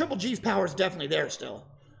 Triple G's power is definitely there still.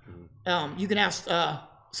 You can ask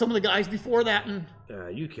some of the guys before that.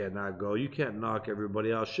 You cannot go. You can't knock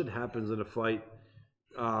everybody out. Shit happens in a fight.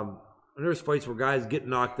 And there's fights where guys get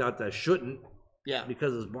knocked out that shouldn't. Yeah.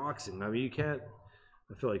 Because it's boxing. I mean, you can't.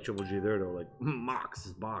 I feel like Triple G there, though. Like, Mox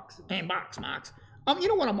is boxing. Hey, Mox. You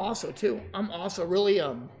know what I'm also, too? I'm also really,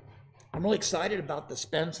 I'm really excited about the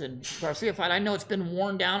Spence and Garcia fight. I know it's been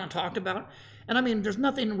worn down and talked about. And, I mean, there's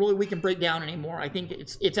nothing really we can break down anymore. I think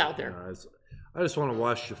it's out there. I just want to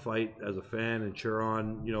watch the fight as a fan and cheer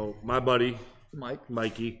on, my buddy.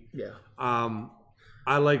 Mikey. Yeah.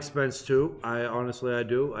 I like Spence, too. Honestly, I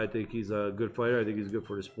do. I think he's a good fighter. I think he's good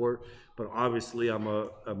for the sport. But obviously, I'm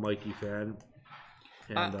a Mikey fan,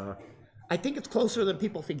 and I think it's closer than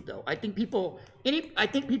people think, though. I think people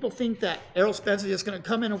think that Errol Spence is just going to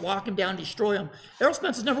come in and walk him down, and destroy him. Errol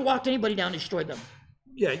Spence has never walked anybody down, and destroyed them.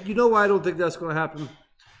 Yeah, you know why I don't think that's going to happen?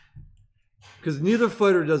 Because neither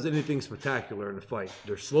fighter does anything spectacular in the fight.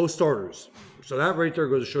 They're slow starters, so that right there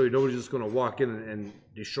goes to show you nobody's just going to walk in and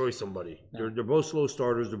destroy somebody. No. They're both slow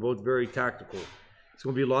starters. They're both very tactical. It's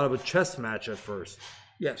going to be a lot of a chess match at first.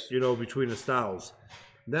 Yes. Between the styles.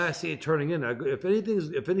 Then I see it turning in.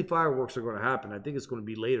 If any fireworks are going to happen, I think it's going to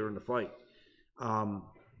be later in the fight.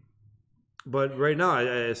 But right now,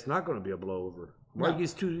 it's not going to be a blowover.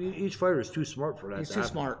 Mikey's each fighter is too smart for that. He's too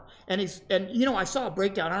smart. And I saw a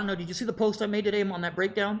breakdown. I don't know. Did you see the post I made today on that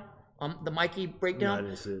breakdown? The Mikey breakdown? No, I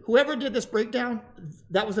didn't see it. Whoever did this breakdown,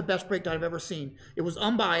 that was the best breakdown I've ever seen. It was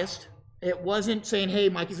unbiased. It wasn't saying, hey,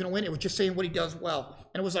 Mikey's going to win. It was just saying what he does well.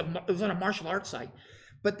 And it was on a martial arts site.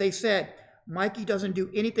 But they said, Mikey doesn't do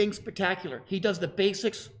anything spectacular. He does the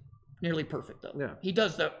basics nearly perfect, though. Yeah. He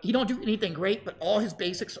don't do anything great, but all his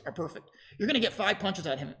basics are perfect. You're going to get 5 punches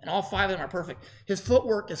at him, and all 5 of them are perfect. His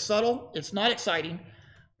footwork is subtle. It's not exciting,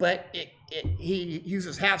 but he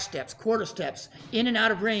uses half steps, quarter steps, in and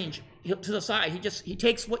out of range, to the side. He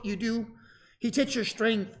takes what you do. He takes your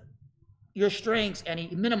strengths, and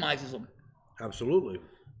he minimizes them. Absolutely.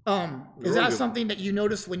 Is that something that you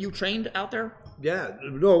noticed when you trained out there? Yeah.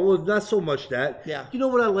 No, well, not so much that. Yeah. You know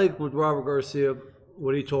what I like with Robert Garcia?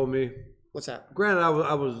 What he told me? What's that? Granted,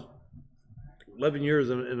 I was 11 years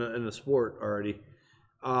in the sport already.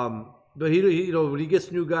 But he when he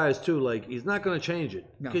gets new guys too, like, he's not going to change it.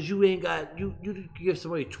 No. Because you ain't got, you give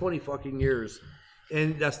somebody 20 fucking years,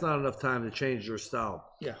 and that's not enough time to change your style.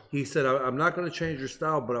 Yeah. He said, I'm not going to change your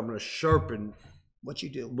style, but I'm going to sharpen what you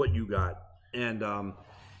do, what you got. And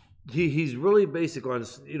he's really basic on,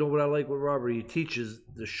 what I like with Robert, he teaches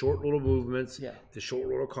the short little movements, the short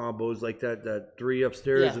little combos, like that 3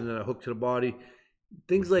 upstairs and then a hook to the body,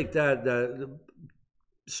 things like that,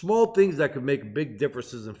 small things that could make big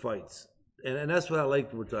differences in fights. and that's what I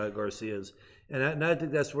liked with Garcia's, and I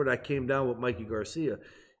think that's where that came down with Mikey Garcia.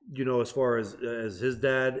 You know, as far as his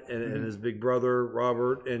dad and his big brother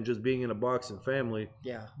Robert, and just being in a boxing family,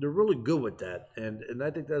 Yeah. they're really good with that, and I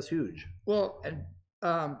think that's huge. Well, and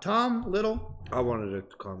Tom Little. I wanted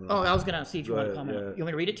to comment. Oh, on I was gonna see if you Go want to ahead, comment. yeah. You want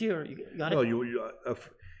me to read it to you, or you got it? No,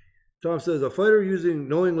 Tom says a fighter using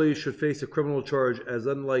knowingly should face a criminal charge, as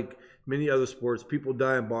unlike many other sports, people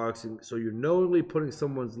die in boxing. So you're knowingly putting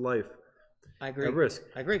someone's life I agree. at risk.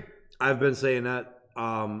 I agree. I've been saying that.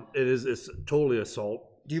 It's totally assault.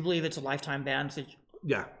 Do you believe it's a lifetime ban?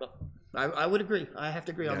 Yeah, I would agree. I have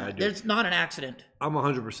to agree on Yeah, I that. do. It's not an accident. I'm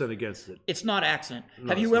 100% against it. It's not an accident. No,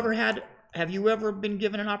 Have it's you not. ever had? Have you ever been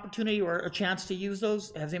given an opportunity or a chance to use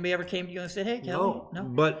those? Has anybody ever came to you and said, "Hey, Kelly"? No.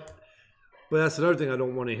 But that's another thing I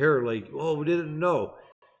don't want to hear. Like, oh, we didn't know.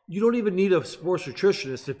 You don't even need a sports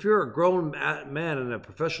nutritionist. If you're a grown man and a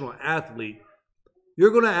professional athlete,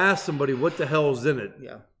 you're going to ask somebody what the hell's in it.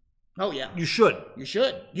 Yeah. Oh yeah. You should. You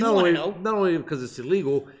should. You Not want to only- know. Not only because it's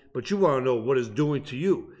illegal, but you want to know what it's doing to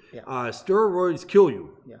you. Yeah. Steroids kill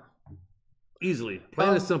you Yeah. easily. Plain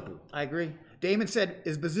and simple. I agree. Damon said,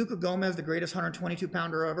 "Is Bazooka Gomez the greatest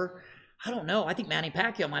 122-pounder ever?" I don't know. I think Manny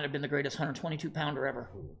Pacquiao might have been the greatest 122-pounder ever.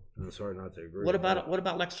 I'm sorry not to agree. What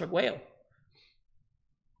about Lex Arguello?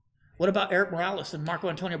 What about Eric Morales and Marco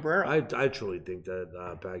Antonio Barrera? I truly think that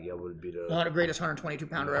Pacquiao would be The greatest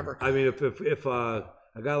 122-pounder ever. I mean, if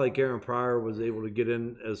a guy like Aaron Pryor was able to get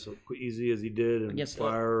in as easy as he did and Against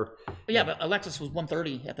fire, Yeah, but Alexis was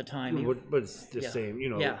 130 at the time. but it's the Yeah. same, you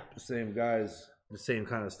know, Yeah. the same guys, the same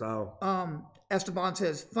kind of style. Esteban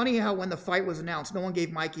says, funny how when the fight was announced, no one gave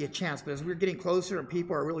Mikey a chance, but as we're getting closer and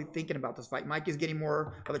people are really thinking about this fight, Mikey's getting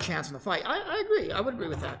more of a chance in the fight. I agree. I would agree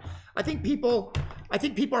with that. I think people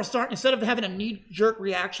are starting, instead of having a knee-jerk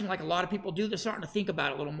reaction like a lot of people do, they're starting to think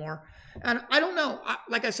about it a little more. And I don't know.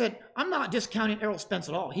 Like I said, I'm not discounting Errol Spence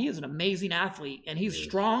at all. He is an amazing athlete, and he's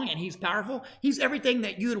strong, and he's powerful. He's everything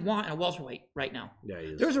that you'd want in a welterweight right now. Yeah, he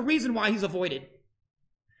is. There's a reason why he's avoided.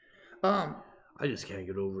 I just can't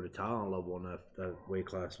get over the talent level in that weight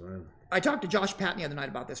class, man. I talked to Josh Patton the other night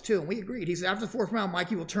about this too, and we agreed. He said after the fourth round,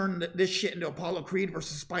 Mikey will turn this shit into Apollo Creed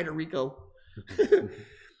versus Spider Rico.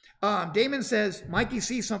 Damon says Mikey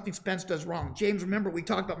sees something Spence does wrong. James, remember we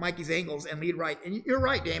talked about Mikey's angles and lead right, and you're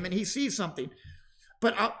right, Damon. He sees something,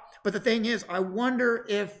 but the thing is, I wonder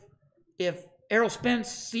if Errol Spence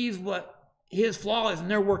sees what his flaw is, and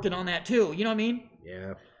they're working on that too. You know what I mean?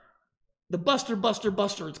 Yeah. The Buster,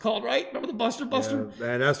 it's called, right? Remember the Buster? Yeah,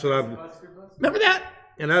 and that's what I'm. Remember that?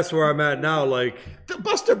 And that's where I'm at now. Like The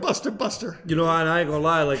Buster. You know, and I ain't gonna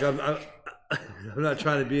lie. Like I'm not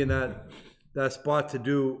trying to be in that spot to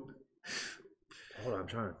do. Hold on, I'm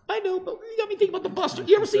trying. I know, but you got me thinking about the Buster.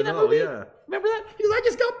 You ever seen that movie? Yeah. Remember that? He's like, I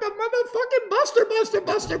just got the motherfucking Buster.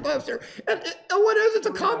 And what is it? It's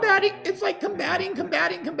a combating. It's like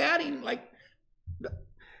combating. Like,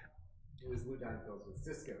 It was Lou Diamond with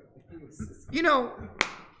Cisco. you know,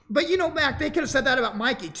 but you know, Mac, they could have said that about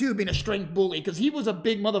Mikey too, being a strength bully, because he was a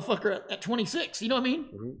big motherfucker at 26. You know what I mean?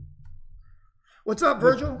 Mm-hmm. What's up,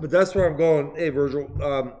 Virgil? But that's where I'm going. Hey, Virgil.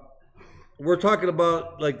 We're talking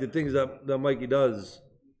about like the things that Mikey does,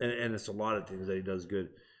 and it's a lot of things that he does good.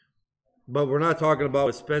 But we're not talking about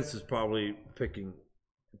what Spence is probably picking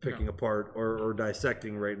apart or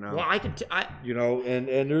dissecting right now. Well, you know, and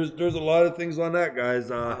there's a lot of things on that, guys.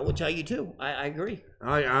 I will tell you too. I agree.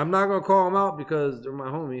 I'm not gonna call them out because they're my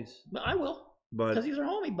homies. But I will, But because he's our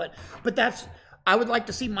homie. But that's. I would like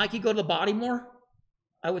to see Mikey go to the body more.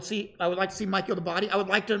 I would like to see Mikey go to the body. I would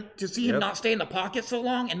like to see him not stay in the pocket so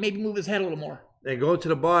long and maybe move his head a little more. and going to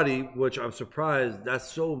the body, which I'm surprised,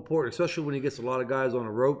 that's so important, especially when he gets a lot of guys on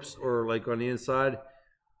the ropes or like on the inside.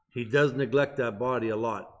 He does neglect that body a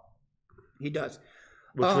lot. He does.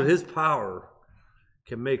 Which with his power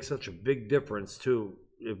can make such a big difference too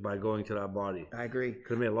by going to that body. I agree.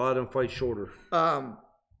 Could make a lot of them fight shorter.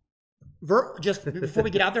 Just before we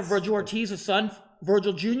get out there, Virgil Ortiz's son,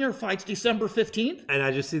 Virgil Jr., fights December 15th. And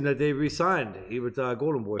I just seen that they re-signed. He was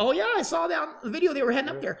Golden Boy. Oh, yeah, I saw that on the video. They were heading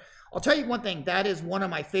up there. I'll tell you one thing. That is one of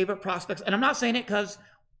my favorite prospects. And I'm not saying it because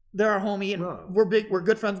they're our homie and we're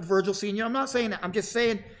good friends with Virgil Sr. I'm not saying that. I'm just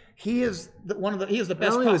saying he is he is the best prospect. I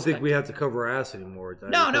don't even think we have to cover our ass anymore. No,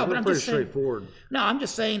 but I'm pretty just saying. straightforward. No, I'm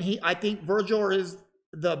just saying I think Virgil is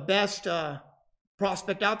the best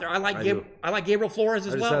prospect out there. I like Gabriel Flores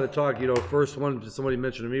as well. I just had to talk. You know, first one somebody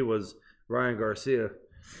mentioned to me was Ryan Garcia.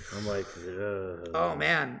 I'm like, oh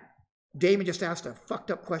man, Damon just asked a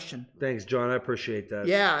fucked up question. Thanks, John. I appreciate that.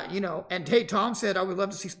 Yeah, you know, and hey, Tom said I would love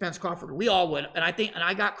to see Spence Crawford. We all would, and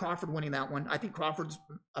I got Crawford winning that one. I think Crawford's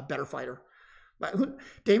a better fighter.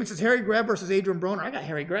 Damon says Harry Greb versus Adrian Broner. I got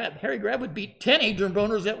Harry Greb. Harry Greb would beat 10 Adrian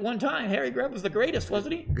Broners at one time. Harry Greb was the greatest,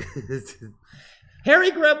 wasn't he?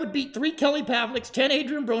 Harry Greb would beat 3 Kelly Pavliks, 10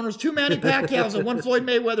 Adrian Broners, 2 Manny Pacquiaos, and 1 Floyd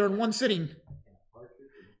Mayweather in one sitting.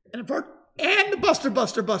 And the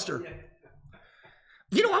Buster.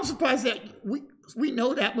 You know, I'm surprised that we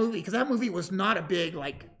know that movie, because that movie was not a big,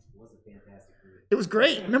 like, it was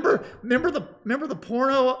great. Remember the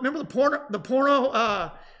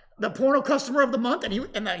porno customer of the month, and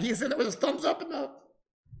he said there was a thumbs up in the.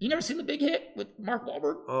 You never seen The Big Hit with Mark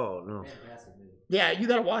Wahlberg? Oh no. Yeah, you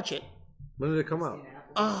gotta watch it. When did it come out?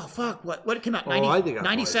 Oh fuck! What it came out? 90, I think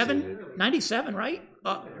 97? 97, right?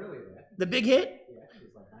 The Big Hit.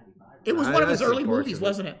 It was one of his early movies,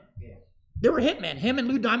 wasn't it? They were hitmen. Him and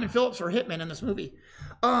Lou Diamond Phillips were hitmen in this movie.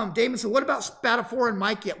 Damon, so what about Spatafor and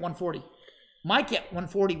Mikey at 140? Mikey at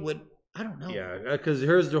 140 would, I don't know. Yeah, because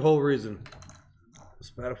here's the whole reason.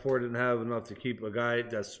 Spatafor didn't have enough to keep a guy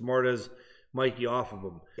as smart as Mikey off of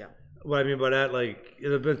him. Yeah. What I mean by that, like, it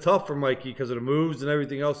would have been tough for Mikey because of the moves and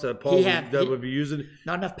everything else that Paul would be using.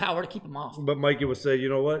 Not enough power to keep him off. But Mikey would say, you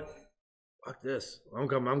know what? Fuck this. I'm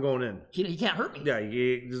going in. He can't hurt me. Yeah,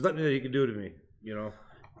 there's nothing that he can do to me, you know?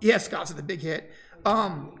 Yeah, Scott's at the Big Hit.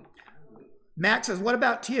 Max says, what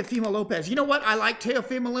about Teofimo Lopez? You know what? I like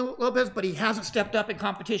Teofimo Lopez, but he hasn't stepped up in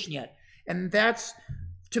competition yet. And that's,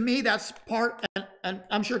 to me, that's part, and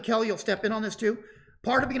I'm sure Kelly will step in on this too.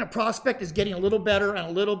 Part of being a prospect is getting a little better and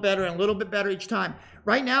a little better and a little bit better each time.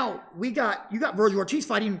 Right now, you got Virgil Ortiz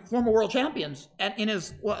fighting former world champions in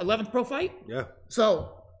his 11th pro fight. Yeah.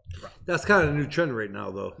 So that's kind of a new trend right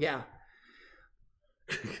now, though. Yeah.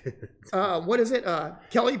 What is it?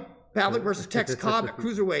 Kelly Pavlik versus Tex Cobb at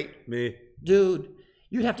cruiserweight. Me. Dude,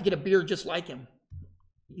 you'd have to get a beard just like him.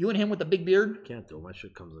 You and him with a big beard? Can't though. My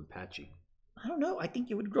shit comes in patchy. I don't know. I think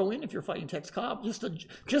you would grow in if you're fighting Tex Cobb. Just a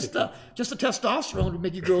testosterone would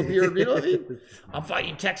make you grow a beard. You know what I mean? I'm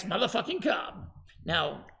fighting Tex motherfucking Cobb.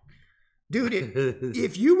 Now, dude,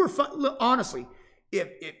 if you were honestly, if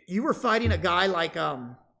you were fighting a guy like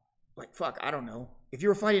fuck, I don't know. If you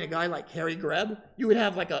were fighting a guy like Harry Greb, you would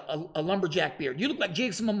have like a lumberjack beard. You look like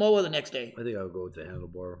Jason Momoa the next day. I think I would go with the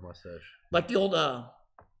handlebar mustache. Like the old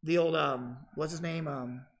what's his name?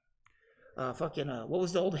 What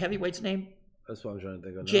was the old heavyweight's name? That's what I'm trying to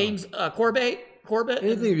think of. James Corbett.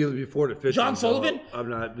 Anything before the 50s. John Sullivan. I'm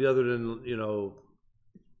not. The other than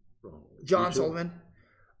John Sullivan.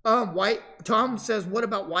 White. Tom says, what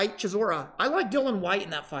about White Chisora? I like Dylan White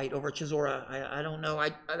in that fight over Chisora. I don't know.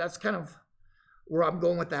 That's kind of where I'm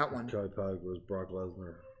going with that one. Kelly Pavlik was Brock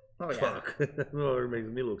Lesnar. Oh yeah. Fuck. No, it makes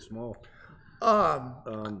me look small. I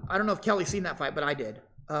don't know if Kelly's seen that fight, but I did.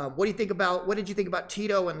 What did you think about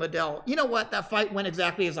Tito and Liddell? You know what? That fight went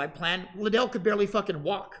exactly as I planned. Liddell could barely fucking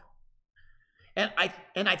walk. And I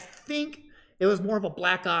think it was more of a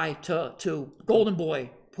black eye to Golden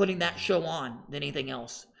Boy putting that show on than anything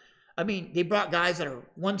else. I mean, they brought guys that are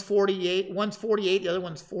one's 48, the other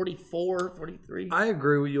one's 44, 43. I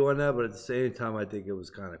agree with you on that, but at the same time, I think it was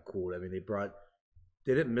kind of cool. I mean,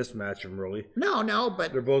 they didn't mismatch them really. No,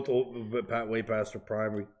 but they're both old, but way past their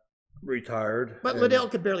prime, retired. But Liddell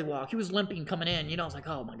could barely walk. He was limping coming in. You know, I was like,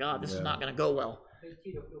 oh my God, this is not going to go well.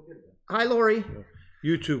 Hi, Lori. Yeah.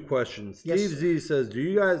 YouTube questions. Yes. Steve Z says, do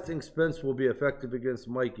you guys think Spence will be effective against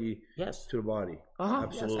Mikey? Yes. To the body?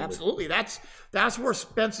 Absolutely. Yes, absolutely. That's where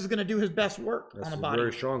Spence is going to do his best work on the body. That's a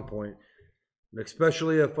very strong point.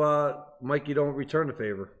 Especially if Mikey don't return the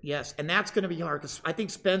favor. Yes, and that's going to be hard because I think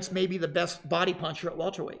Spence may be the best body puncher at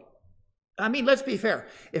welterweight. I mean, let's be fair.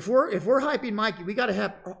 If we're hyping Mikey, we got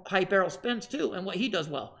to hype Errol Spence too, and what he does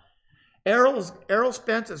well. Errol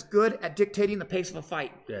Spence is good at dictating the pace of a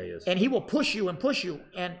fight. Yeah, he is. And he will push you.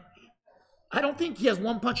 And I don't think he has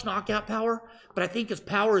one punch knockout power, but I think his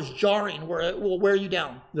power is jarring where it will wear you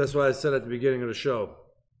down. That's why I said at the beginning of the show.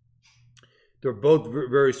 They're both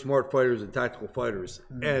very smart fighters and tactical fighters.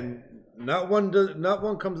 Mm-hmm. And not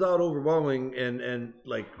one comes out overwhelming and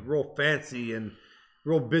like real fancy and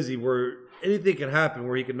real busy where anything can happen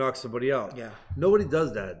where he can knock somebody out. Yeah. Nobody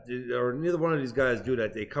does that. Or neither one of these guys do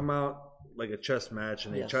that. They come out like a chess match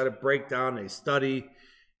and they try to break down, they study,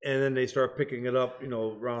 and then they start picking it up,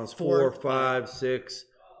 rounds 4, 5, 6.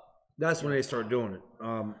 That's when they start doing it.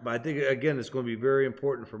 But I think, again, it's going to be very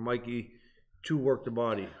important for Mikey to work the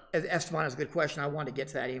body. Esteban is a good question. I wanted to get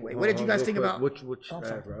to that anyway. What did you guys think about?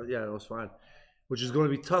 Yeah, that was fine. Which is going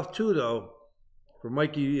to be tough, too, though, for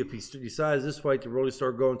Mikey if he decides this fight to really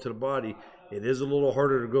start going to the body. It is a little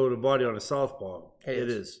harder to go to the body on a southpaw. It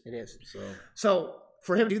is. It is. So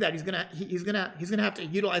for him to do that, he's gonna have to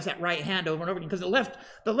utilize that right hand over and over again, because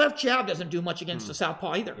the left jab doesn't do much against the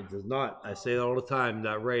southpaw either. It does not. I say that all the time.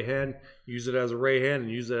 That right hand, use it as a right hand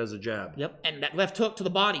and use it as a jab. Yep, and that left hook to the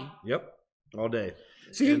body. Yep, all day.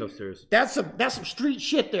 See, and upstairs. That's some street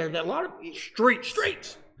shit there. That a lot of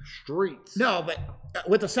streets. No, but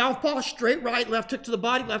with the southpaw, straight right, left hook to the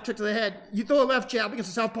body, left hook to the head. You throw a left jab against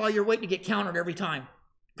the southpaw, you're waiting to get countered every time.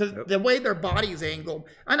 Because the way their body is angled,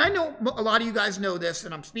 and I know a lot of you guys know this,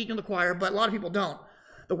 and I'm speaking to the choir, but a lot of people don't.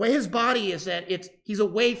 The way his body is that he's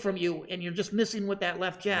away from you, and you're just missing with that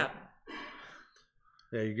left jab.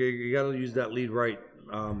 Yeah, you got to use that lead right.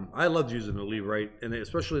 I loved using the lead right, and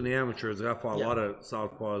especially in the amateurs, I fought a lot of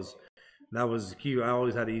southpaws. That was the key. I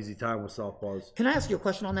always had an easy time with southpaws. Can I ask you a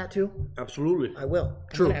question on that too? Absolutely. I will.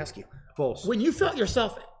 True. I'm going to ask you. False. When you felt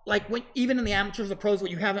yourself, like when even in the amateurs, the pros, when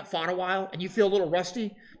you haven't fought a while and you feel a little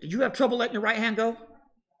rusty, did you have trouble letting your right hand go?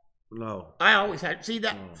 No. I always had. See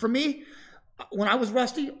that for me, when I was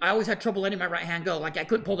rusty, I always had trouble letting my right hand go. Like I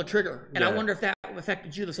couldn't pull the trigger, and I wonder if that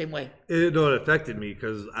affected you the same way. It affected me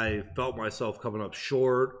because I felt myself coming up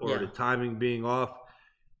short or the timing being off.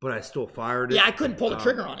 But I still fired it. Yeah, I couldn't pull the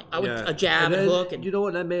trigger on it. I would a jab and hook. And you know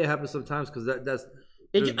what? That may happen sometimes because there's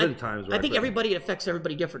been times where I think it affects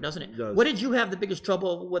everybody different, doesn't it? It does. What did you have the biggest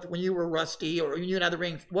trouble with when you were rusty or when you were out of the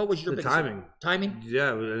ring? What was your biggest timing? Timing?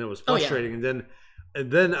 Yeah, and it was frustrating. And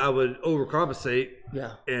then I would overcompensate.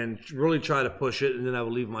 Yeah. And really try to push it, and then I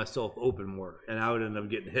would leave myself open more, and I would end up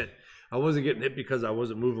getting hit. I wasn't getting hit because I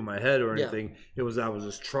wasn't moving my head or anything. It was I was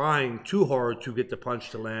just trying too hard to get the punch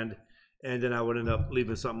to land. And then I would end up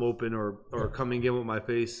leaving something open or coming in with my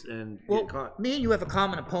face and get caught. Me and you have a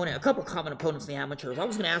common opponent, a couple of common opponents in the amateurs. I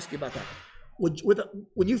was going to ask you about that.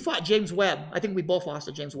 When you fought James Webb, I think we both lost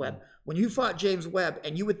to James Webb. When you fought James Webb,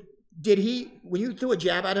 and when you threw a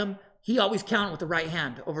jab at him, he always counted with the right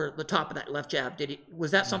hand over the top of that left jab.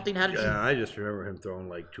 Was that something? I just remember him throwing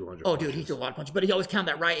like 200 Oh, dude, he threw a lot of punches. But he always counted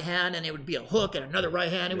that right hand, and it would be a hook and another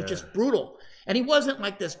right hand. It was just brutal. And he wasn't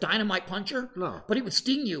like this dynamite puncher. No. But he would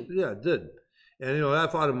sting you. Yeah, it did. And, I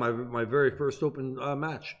fought in my very first open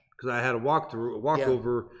match because I had a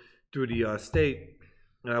walkover through the state.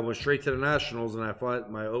 And I went straight to the Nationals, and I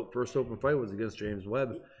fought my first open fight was against James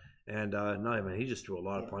Webb. And, no, man, he just threw a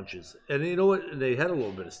lot of punches. And you know what? They had a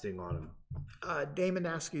little bit of sting on him. Damon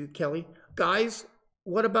asked you, Kelly, guys,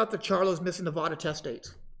 what about the Charlos missing Nevada test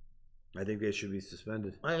dates? I think they should be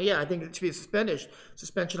suspended. I think it should be a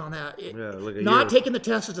suspension on that. Not taking the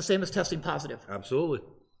test is the same as testing positive. Absolutely.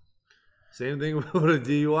 Same thing with a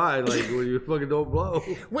DUI, like when you fucking don't blow.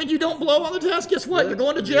 When you don't blow on the test, guess what? You're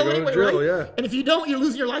going to jail anyway, right? Yeah. And if you don't, you're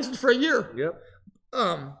losing your license for a year. Yep.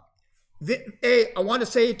 Hey, I want to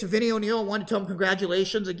say to Vinny O'Neal, I want to tell him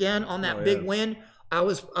congratulations again on that big win. I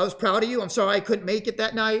was proud of you. I'm sorry I couldn't make it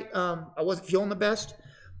that night. I wasn't feeling the best,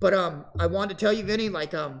 but I wanted to tell you, Vinny,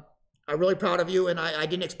 I'm really proud of you, and I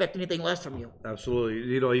didn't expect anything less from you. Absolutely.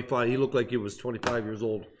 He looked like he was 25 years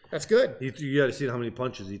old. That's good. You got to see how many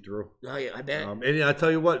punches he threw. Oh yeah, I bet. And I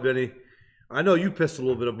tell you what, Vinny, I know you pissed a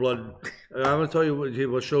little bit of blood. I'm gonna tell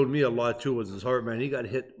you what showed me a lot too was his heart, man. He got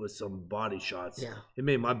hit with some body shots. Yeah. It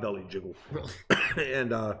made my belly jiggle.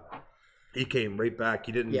 And he came right back.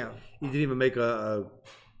 He didn't even make a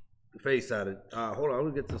face at it. Hold on, I'm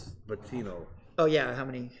gonna get this Patino. Oh yeah, how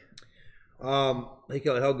many? Hey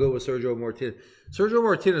Kelly, how good was Sergio Martinez? Sergio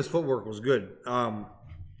Martinez's footwork was good.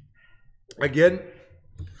 Again,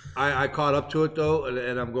 I caught up to it though,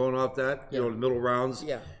 and I'm going off that. The middle rounds.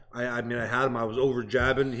 Yeah. I mean, I had him. I was over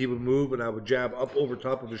jabbing. He would move, and I would jab up over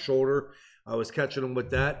top of his shoulder. I was catching him with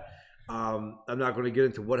that. I'm not going to get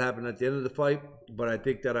into what happened at the end of the fight, but I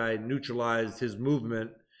think that I neutralized his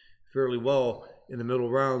movement fairly well in the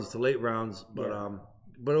middle rounds to late rounds. But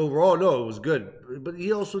overall, no, it was good. But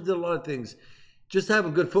he also did a lot of things. Just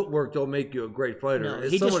having good footwork don't make you a great fighter. No,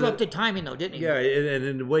 he disrupted timing, though, didn't he? Yeah, and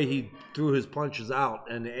in the way he threw his punches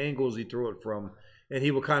out and the angles he threw it from, and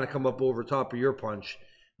he would kind of come up over top of your punch.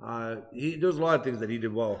 There's a lot of things that he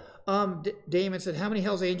did well. Damon said, how many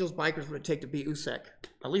Hells Angels bikers would it take to beat Usyk?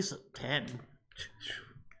 At least 10.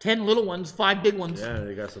 10 little ones, 5 big ones. Yeah,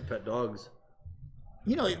 they got some pet dogs.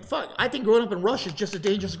 Fuck, I think growing up in Russia is just as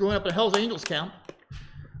dangerous as growing up in Hells Angels camp.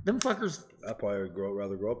 Them fuckers... I probably would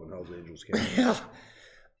rather grow up in Hells Angels camp. Yeah.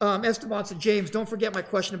 Esteban said, James, don't forget my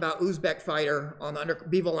question about Uzbek fighter on the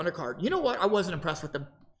Bivol undercard. You know what? I wasn't impressed with the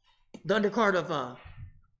undercard of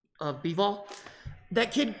Bivol.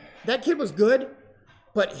 That kid was good,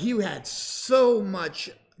 but he had so much.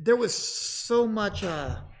 There were so many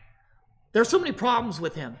problems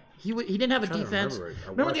with him. He didn't have a defense.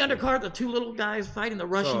 Remember the undercard, the 2 little guys fighting the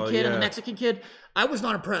Russian kid and the Mexican kid? I was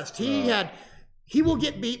not impressed. he will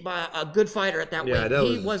get beat by a good fighter at that weight.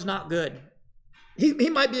 He was not good. He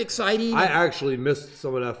might be exciting. I actually missed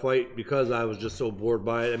some of that fight because I was just so bored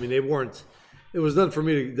by it. I mean, they weren't. It was done for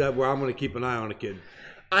me where I'm going to keep an eye on the kid.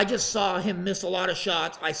 I just saw him miss a lot of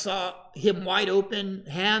shots. I saw him wide open,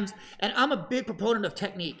 hands, and I'm a big proponent of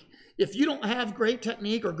technique. If you don't have great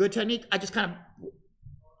technique or good technique, I just kind of.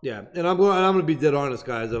 Yeah, and I'm going to be dead honest,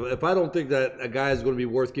 guys. If I don't think that a guy is going to be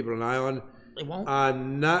worth keeping an eye on,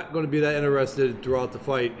 I'm not going to be that interested throughout the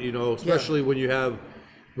fight. You know, especially when you have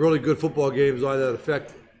really good football games on that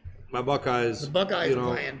affect my Buckeyes. The Buckeyes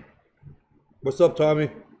are playing. What's up, Tommy?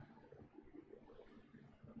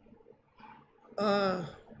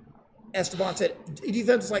 Esteban said,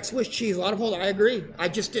 defense is like Swiss cheese. A lot of holes. I agree. I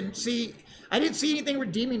didn't see anything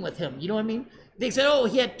redeeming with him. You know what I mean? They said, oh,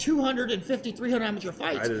 he had 250, 300 amateur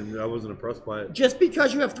fights. I wasn't impressed by it. Just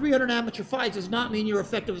because you have 300 amateur fights does not mean you're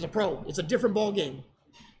effective as a pro. It's a different ball game.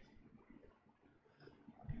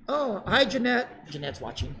 Oh, hi, Jeanette. Jeanette's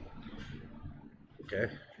watching.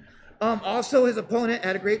 Okay. Also, his opponent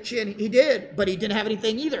had a great chin. He did, but he didn't have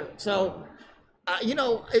anything either. So, you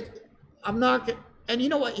know, I'm not. And you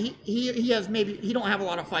know what? He has maybe he don't have a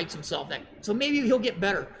lot of fights himself. So maybe he'll get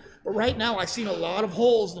better. But right now, I've seen a lot of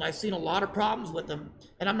holes and I've seen a lot of problems with him,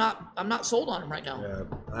 and I'm not sold on him right now. Yeah,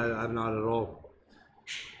 I'm not at all.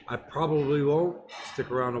 I probably won't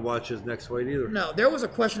stick around to watch his next fight either. No, there was a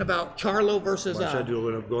question about Charlo versus. Watch that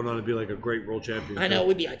dude end up going on to be like a great world champion. I know,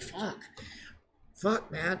 we'd be like,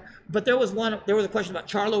 fuck, man. But there was a question about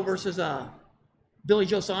Charlo versus Billy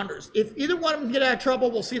Joe Saunders. If either one of them get out of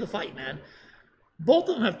trouble, we'll see the fight, man. Both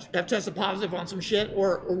of them have tested positive on some shit,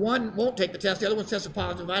 or one won't take the test, the other one's tested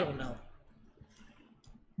positive, I don't know.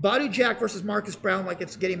 Badu Jack versus Marcus Brown, like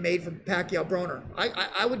it's getting made from Pacquiao Broner.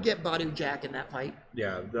 I would get Badu Jack in that fight.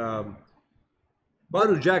 Yeah,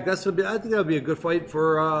 Badu Jack, I think that'd be a good fight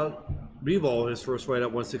for Bivol in his first fight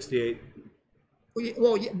at 168.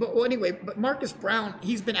 Well, yeah, but anyway, but Marcus Brown,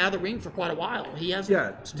 he's been out of the ring for quite a while. He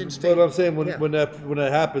hasn't. Didn't stay. But I'm saying when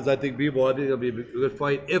that happens, I think Bivol, it'll be a good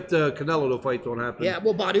fight if the Canelo fight don't happen. Yeah,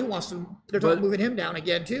 well, Badu wants to. They're talking moving him down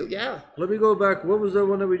again too. Yeah. Let me go back. What was the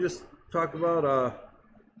one that we just talked about?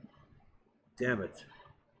 Damn it.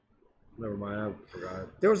 Never mind, I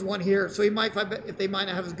forgot. There was one here, so he might fight if they might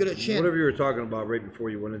not have as good a chin. Whatever you were talking about right before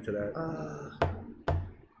you went into that.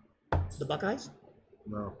 The Buckeyes?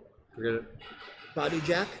 No, forget it. Badu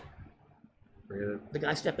Jack? Forget it. The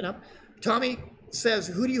guy stepping up. Tommy says,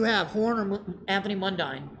 who do you have, Horn or Anthony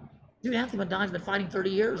Mundine? Dude, Anthony Mundine's been fighting 30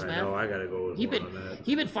 years, man. I know, I gotta go with Horn on that.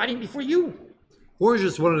 He's been fighting before you. Horn's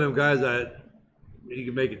just one of them guys that he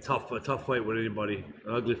can make a tough fight with anybody,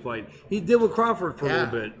 an ugly fight. He did with Crawford for a little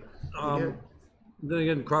bit. Then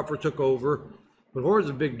again, Crawford took over, but Horn's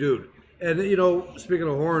a big dude. And, you know, speaking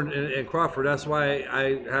of Horn and Crawford, that's why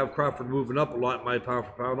I have Crawford moving up a lot in my pound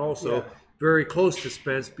for pound also. Very close to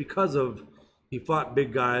Spence because of he fought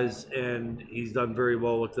big guys and he's done very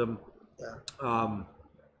well with them. Yeah.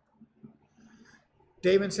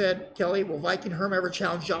 Damon said, Kelly, will Viking Herm ever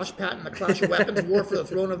challenge Josh Patton in the Clash of Weapons war for the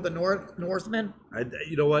throne of the Northmen?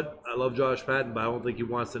 You know what? I love Josh Patton, but I don't think he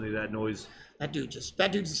wants any of that noise. That dude's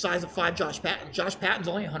the size of 5 Josh Patton. Josh Patton's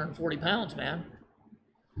only 140 pounds, man.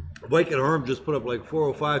 Viking Herm just put up like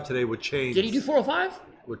 405 today with chains. Did he do 405?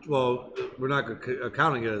 Which, well, we're not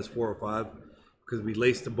counting it as 405 because we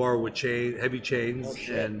laced the bar with heavy chains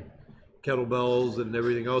and kettlebells and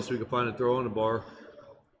everything else we could find to throw on the bar.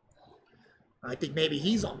 I think maybe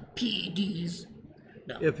he's on PEDs.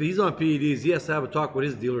 No. If he's on PEDs, he has to have a talk with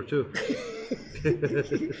his dealer too.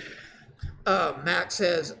 Max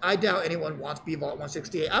says, I doubt anyone wants Bivol at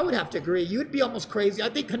 168. I would have to agree. You'd be almost crazy. I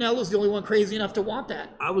think Canelo's the only one crazy enough to want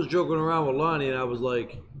that. I was joking around with Lonnie and I was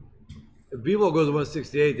like, if Bivol goes to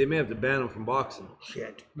 168, they may have to ban him from boxing.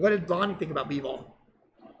 Shit. What did Lonnie think about Bivol?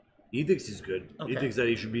 He thinks he's good. Okay. He thinks that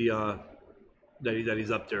he should be, that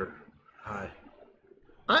he's up there high.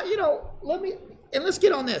 You know, let's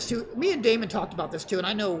get on this too. Me and Damon talked about this too, and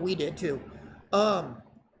I know we did too.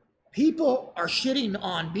 People are shitting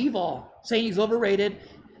on Bivol, saying he's overrated.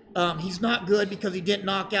 He's not good because he didn't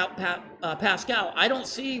knock out Pascal. I don't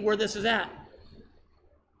see where this is at.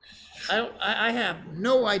 I have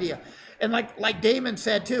no idea. And like Damon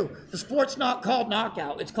said too, the sport's not called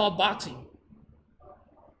knockout; it's called boxing.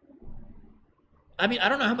 I mean, I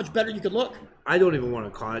don't know how much better you could look. I don't even want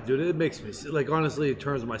to call it, dude. It makes me like, honestly, it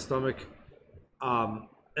turns my stomach. And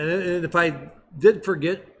if I did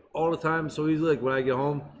forget all the time so easily, like when I get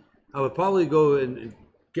home, I would probably go and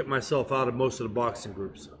get myself out of most of the boxing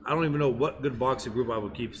groups. I don't even know what good boxing group I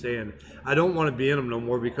would keep staying. I don't want to be in them no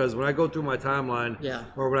more because when I go through my timeline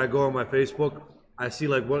or when I go on my Facebook, I see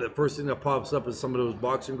like the first thing that pops up is some of those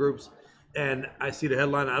boxing groups. and I see the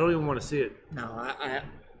headline, I don't even want to see it. No,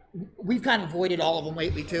 we've kind of avoided all of them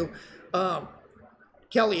lately too.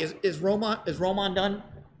 Kelly, is Roman done?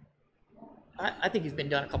 I think he's been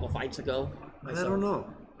done a couple fights ago. I don't know.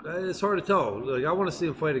 It's hard to tell. Like, I want to see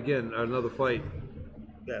him fight again, another fight.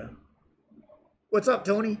 Yeah. What's up,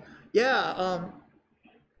 Tony? Yeah.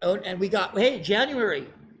 And we got January,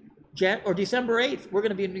 or December 8th. We're going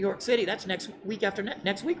to be in New York City. That's next week after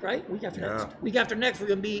next week, right? Week after next. Week after next, we're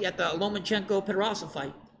going to be at the Lomachenko Pedraza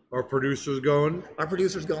fight. Our producer's going.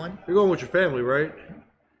 You're going with your family, right?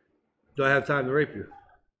 Do I have time to rape you?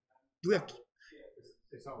 Do we have to?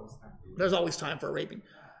 There's always time. There's always time for a raping.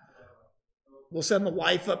 We'll send the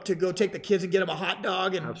wife up to go take the kids and get them a hot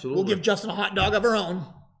dog, and we'll give Justin a hot dog of her own.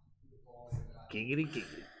 Giggity,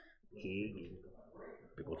 giggity.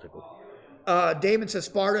 Pickle, tickle. Damon says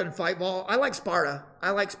Sparta and Fightball. I like Sparta.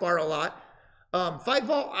 a lot.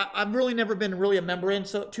 Fightball, I've really never been really a member in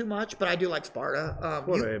too much, but I do like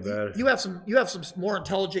Sparta. You have some more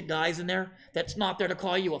intelligent guys in there that's not there to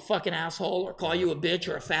call you a fucking asshole or call you a bitch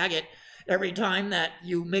or a faggot every time that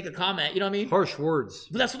you make a comment. You know what I mean? Harsh words.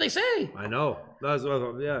 But that's what they say. I know. Yeah,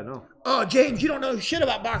 I know. Oh, James, you don't know shit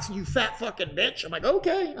about boxing, you fat fucking bitch. I'm like,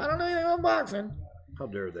 okay, I don't know anything about boxing. How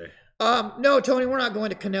dare they? No, Tony, we're not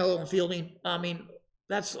going to Canelo and Fielding. I mean,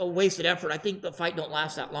 that's a wasted effort. I think the fight don't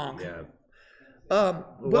last that long. Yeah.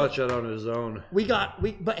 We'll watch that on his own.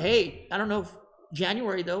 But hey, I don't know if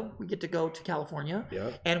January though, we get to go to California.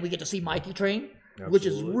 Yeah. And we get to see Mikey train, Absolutely. which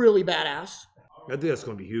is really badass. I think that's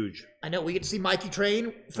going to be huge. I know, we get to see Mikey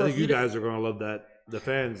train. I think you guys are going to love that. The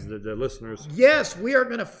fans, the listeners. Yes, we are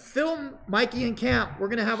going to film Mikey in camp. We're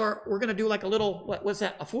going to do like a little, what's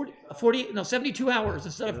that? 72 hours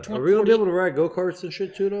instead of 20. Are we going to be able to ride go-karts and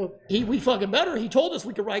shit too though? We fucking better. He told us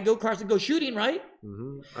we could ride go-karts and go shooting, right?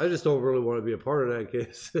 Mm-hmm. I just don't really want to be a part of that in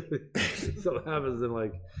case something happens and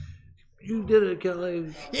like, you did it,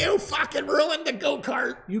 Kelly. You fucking ruined the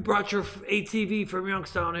go-kart. You brought your ATV from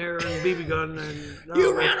Youngstown here and BB gun, and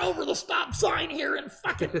you ran over the stop sign here in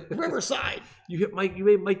fucking Riverside. You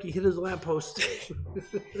made Mikey hit his lamppost.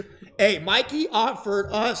 Hey, Mikey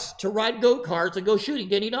offered us to ride go-karts and go shooting,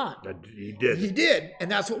 did he not? He did. He did,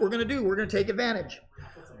 and that's what we're going to do. We're going to take advantage.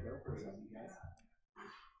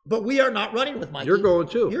 But we are not running with Mikey. You're going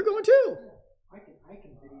too. You're going too. I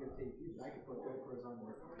can videotape you. I can put GoPros on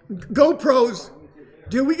there. GoPros.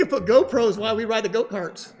 Dude, we can put GoPros while we ride the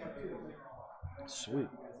go-karts. Sweet.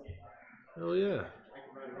 Hell yeah.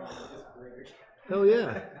 Hell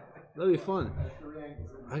yeah. That'll be fun.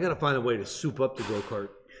 I got to find a way to soup up the go-kart.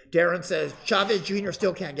 Darren says, Chavez Jr.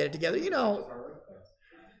 still can't get it together. You know,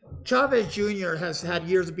 Chavez Jr. has had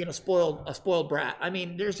years of being a spoiled brat. I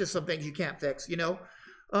mean, there's just some things you can't fix, you know?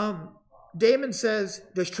 Damon says,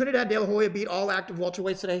 does Trinidad De La Hoya beat all active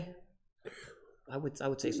welterweights today? I would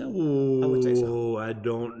say so. Ooh, I would say so. I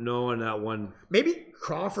don't know on that one. Maybe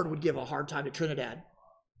Crawford would give a hard time to Trinidad.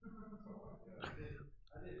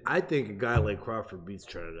 I think a guy like Crawford beats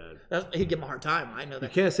Trinidad. He'd give him a hard time. I know that.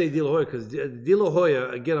 You can't say De La Hoya because De La Hoya,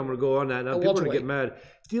 again, I'm going to go on that. Now, people are going to get mad.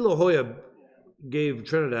 De La Hoya gave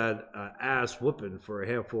Trinidad an ass whooping for a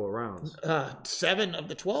handful of rounds. 7 of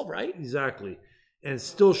the 12, right? Exactly. And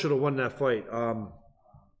still should have won that fight.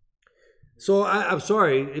 So I'm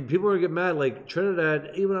sorry. People are going to get mad. Like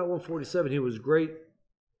Trinidad, even at 147, he was great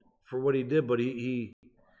for what he did, but he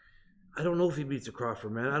I don't know if he beats a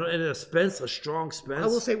Crawford, man. And a strong Spence. I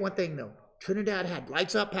will say one thing though. Trinidad had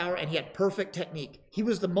lights up power and he had perfect technique. He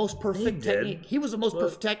was the most perfect technique. He was the most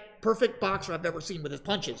perfect boxer I've ever seen with his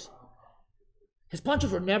punches. His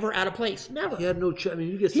punches were never out of place. Never. He had no chance. I mean,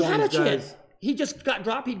 you get some of these guys. Chance. He just got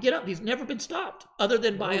dropped. He'd get up. He's never been stopped, other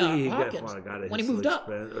than by Hopkins when he moved up.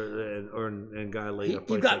 And guy laid up.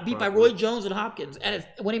 He got beat by Roy Jones and Hopkins, and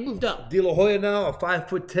when he moved up. De La Hoya now a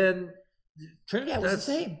 5'10". Trinidad was the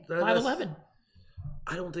same, 5'11".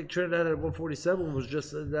 I don't think Trinidad at 147 was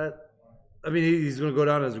just that. I mean, he's going to go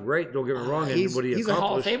down as great. Don't get me wrong. He's a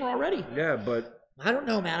Hall of Famer already. Yeah, but I don't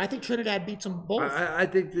know, man. I think Trinidad beats them both. I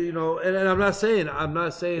think that, and I'm not saying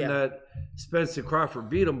that Spence and Crawford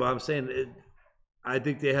beat him, but I'm saying I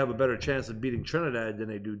think they have a better chance of beating Trinidad than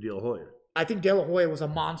they do De La Hoya. I think De La Hoya was a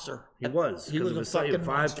monster. He was. He was a fucking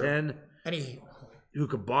 5'10", and who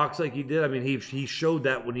could box like he did. I mean, he showed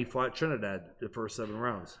that when he fought Trinidad the first 7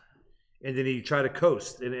 rounds, and then he tried to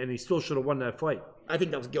coast, and he still should have won that fight. I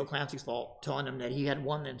think that was Gil Clancy's fault, telling him that he had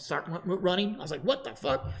won and start running. I was like, what the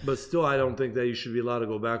fuck? But still, I don't think that you should be allowed to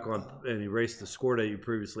go back on and erase the score that you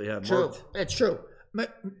previously had marked. It's true.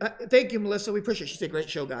 Thank you, Melissa. We appreciate it. She said, great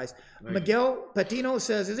show, guys. Miguel Patino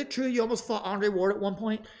says, is it true you almost fought Andre Ward at one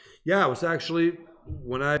point? Yeah, it was actually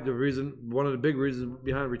one of the big reasons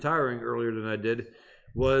behind retiring earlier than I did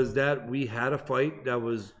was that we had a fight that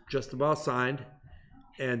was just about signed,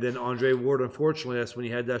 and then Andre Ward, unfortunately, that's when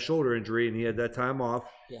he had that shoulder injury and he had that time off.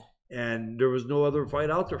 Yeah. And there was no other fight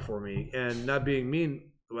out there for me. And not being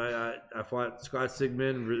mean, I fought Scott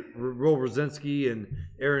Sigmund, Will Rosinski, and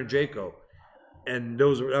Aaron Jaco. And that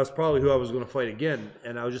was probably who I was going to fight again.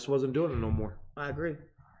 And I just wasn't doing it no more. I agree.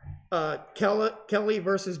 Kelly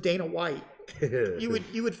versus Dana White.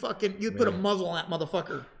 You'd put a muzzle on that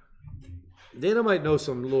motherfucker. Dana might know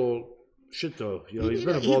some little shit though. You know, he's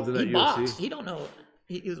been involved in that UFC. Boxed. He don't know.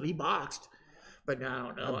 He boxed, but I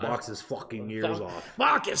don't know. I'll box his fucking ears off.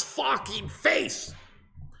 Box his fucking face.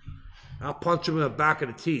 I'll punch him in the back of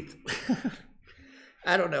the teeth.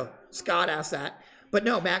 I don't know. Scott asked that, but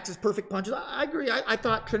no, Max's perfect punches. I agree. I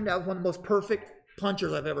thought Trinidad was one of the most perfect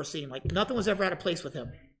punchers I've ever seen. Like nothing was ever out of place with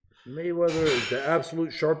him. Mayweather is the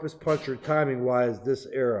absolute sharpest puncher timing-wise this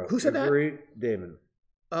era. Who said that? Damon.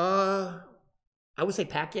 I would say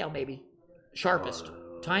Pacquiao maybe. Sharpest.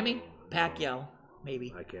 Timing? Pacquiao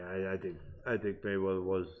maybe. I think Mayweather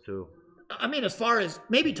was too. I mean, as far as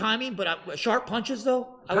maybe timing, but sharp punches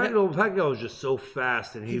though. Pacquiao was just so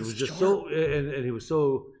fast, and he was just so and he was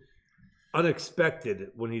so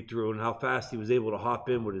unexpected when he threw, and how fast he was able to hop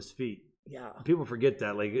in with his feet. Yeah. People forget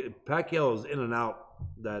that. Like Pacquiao was in and out.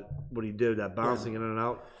 That what he did, that bouncing in and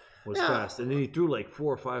out, was fast, and then he threw like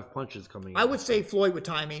 4 or 5 punches coming. I would say Floyd with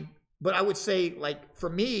timing, but I would say like for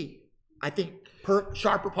me, I think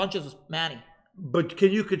sharper punches was Manny. But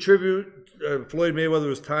can you contribute Floyd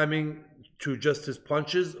Mayweather's timing to just his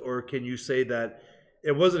punches, or can you say that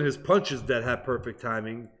it wasn't his punches that had perfect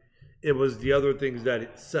timing? It was the other things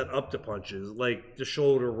that set up the punches, like the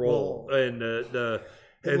shoulder roll and the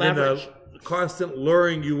constant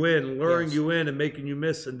luring you in and making you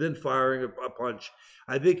miss and then firing a punch.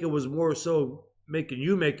 I think it was more so making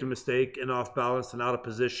you make the mistake and off balance and out of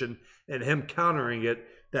position and him countering it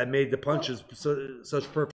that made the punches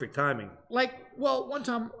such perfect timing. One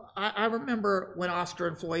time I remember when Oscar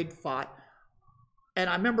and Floyd fought, and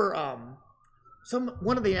I remember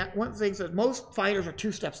one of the things that most fighters are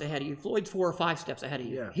 2 steps ahead of you. Floyd's 4 or 5 steps ahead of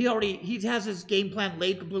you. Yeah. He has his game plan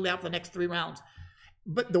laid completely out for the next 3 rounds.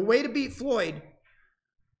 But the way to beat Floyd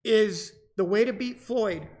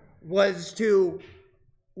was to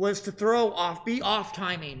throw off, be off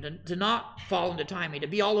timing, to not fall into timing, to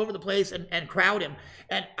be all over the place and crowd him.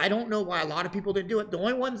 And I don't know why a lot of people didn't do it. The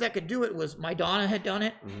only ones that could do it was Maidana had done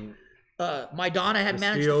it. Mm-hmm. Maidana had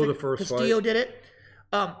managed to Castillo did it.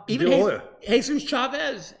 Even Jesus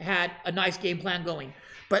Chavez had a nice game plan going.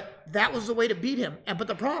 But that was the way to beat him. But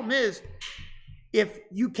the problem is, if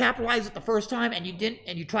you capitalized it the first time and you didn't,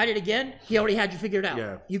 and you tried it again, he already had you figured out.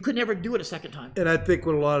 Yeah. You could never do it a second time. And I think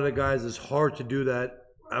with a lot of the guys, it's hard to do that.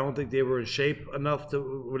 I don't think they were in shape enough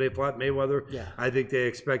when they fought Mayweather. Yeah. I think they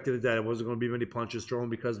expected that it wasn't going to be many punches thrown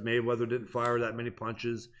because Mayweather didn't fire that many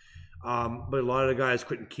punches. But a lot of the guys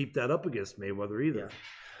couldn't keep that up against Mayweather either.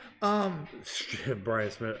 Yeah.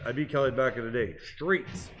 Brian Smith. I beat Kelly back in the day.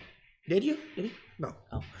 Streets. Did you? Did he? No.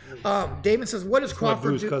 Oh. David says, "What does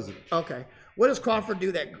Crawford do?" Cousin. Okay. What does Crawford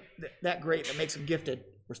do that great that makes him gifted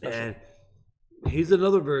or special? And he's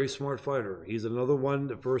another very smart fighter. He's another one.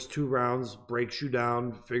 The first 2 rounds breaks you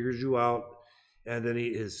down, figures you out, and then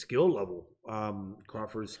his skill level.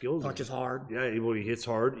 Crawford's skills. Punches hard. Yeah, he hits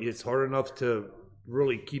hard. He hits hard enough to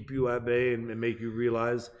really keep you at bay and make you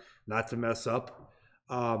realize not to mess up.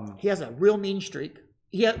 He has a real mean streak.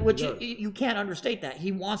 You can't understate that.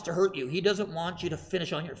 He wants to hurt you. He doesn't want you to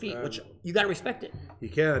finish on your feet, which you got to respect it. You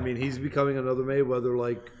can. I mean, he's becoming another Mayweather.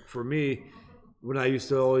 Like, for me, when I used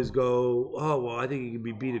to always go, oh, well, I think he can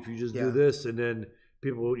be beat if you just do this. And then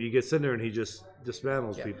you get in there and he just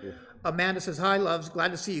dismantles people. Amanda says, hi, loves.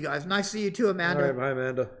 Glad to see you guys. Nice to see you too, Amanda. All right, hi,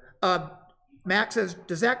 Amanda. Max says,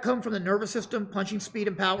 does that come from the nervous system, punching speed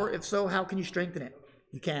and power? If so, how can you strengthen it?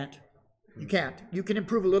 You can't. You can't. You can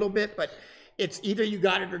improve a little bit, but it's either you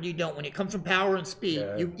got it or you don't. When it comes from power and speed,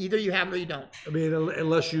 either you have it or you don't. I mean,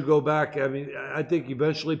 unless you go back, I mean, I think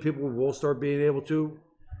eventually people will start being able to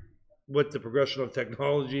with the progression of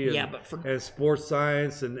technology and sports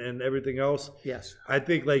science and everything else. Yes. I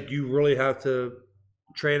think like you really have to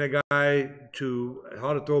train a guy to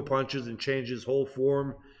how to throw punches and change his whole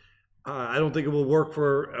form. I don't think it will work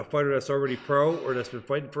for a fighter that's already pro or that's been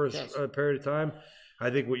fighting for a period of time. I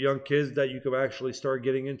think with young kids that you could actually start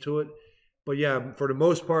getting into it. But yeah, for the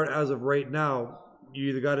most part, as of right now, you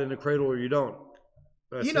either got it in the cradle or you don't.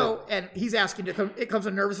 And he's asking it comes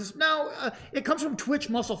from nervous system. No, it comes from twitch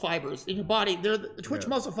muscle fibers in your body. The twitch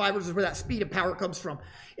muscle fibers is where that speed and power comes from.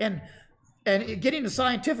 And getting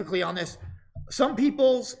scientifically on this, some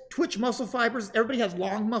people's twitch muscle fibers, everybody has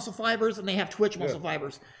long muscle fibers and they have twitch muscle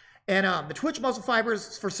fibers. And the twitch muscle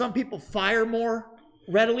fibers, for some people, fire more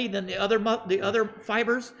readily than the other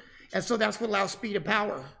fibers. And so that's what allows speed and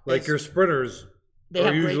power. Like your sprinters They are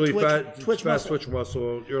have great usually twitch fast muscle. twitch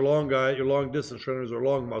muscle. Your long distance sprinters are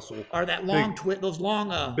long muscle. Are that long those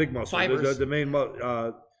long Big muscle. fibers. The main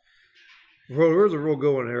where's the real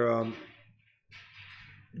good one here?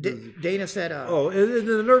 Dana said. In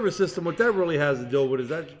the nervous system, what that really has to deal with is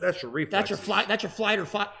that's your reflexes. That's your fight or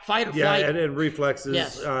flight. Yeah, and reflexes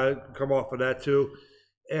Yes. come off of that too,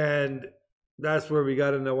 and that's where we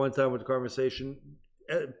got in that one time with the conversation.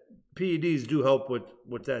 PEDs do help with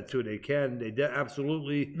that too. They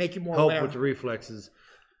absolutely Make you more help aware. with the reflexes.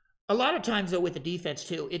 A lot of times, though, with the defense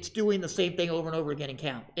too, it's doing the same thing over and over again in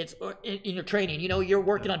camp. It's in your training. You know, you're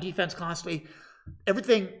working on defense constantly.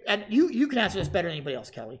 Everything, and you can answer this better than anybody else,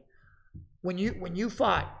 Kelly. When you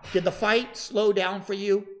fought, did the fight slow down for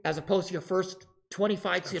you as opposed to your first 20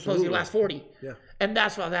 fights, as opposed to your last 40? Yeah. And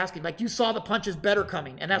that's what I was asking. Like, you saw the punches better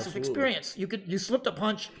coming, and that's just experience. You slipped a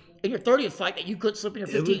punch in your 30th fight that you couldn't slip in your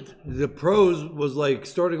 15th. The pros was like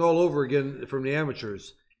starting all over again from the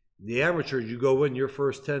amateurs. The amateurs, you go in your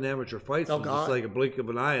first 10 amateur fights, was just like a blink of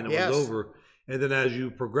an eye and it was over. And then as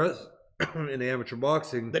you progress in the amateur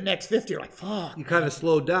boxing, the next 50, you're like, fuck. You kind of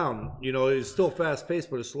slowed down. You know, it's still fast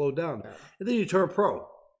paced, but it slowed down. And then you turn pro.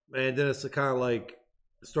 And then it's kind of like,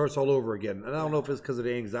 it starts all over again. And I don't know if it's because of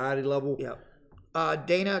the anxiety level. Yeah.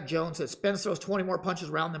 Dana Jones says, Spence throws 20 more punches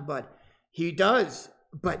around than Bud. He does,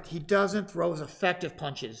 but he doesn't throw as effective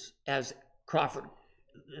punches as Crawford.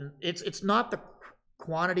 It's not the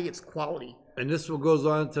quantity, it's quality. And this one goes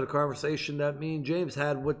on to the conversation that me and James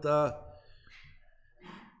had with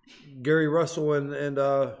Gary Russell and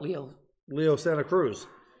Leo Santa Cruz.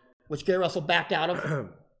 Which Gary Russell backed out of.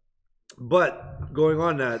 But going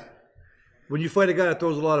on that, when you fight a guy that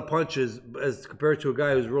throws a lot of punches as compared to a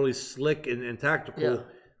guy who's really slick and tactical,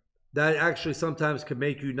 that actually sometimes can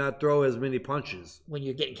make you not throw as many punches. When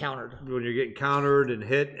you're getting countered. When you're getting countered and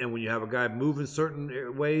hit, and when you have a guy moving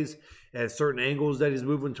certain ways and certain angles that he's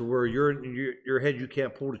moving to where your head, you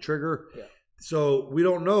can't pull the trigger. Yeah. So we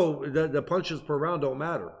don't know. The punches per round don't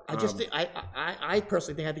matter. I just think, I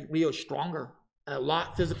personally think Leo's stronger, a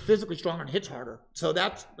lot physically stronger and hits harder. So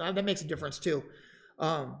that makes a difference too.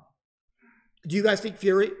 Do you guys think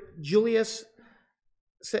Julius,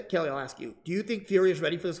 Kelly, I'll ask you, do you think Fury is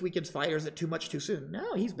ready for this weekend's fight, or is it too much too soon?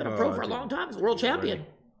 No, he's been a pro for a long time. He's a world champion.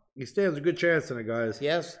 He stands a good chance in it, guys.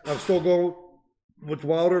 Yes. I'm still going with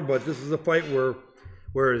Wilder, but this is a fight where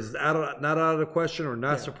it's not out of the question or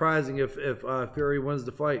not surprising if Fury wins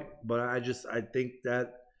the fight. But I think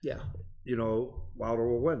that Wilder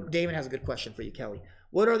will win. Damon has a good question for you, Kelly.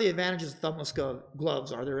 What are the advantages of thumbless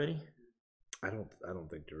gloves? Are there any? I don't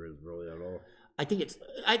think there is really at all. I think it's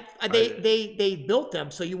they built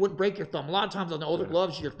them so you wouldn't break your thumb. A lot of times on the older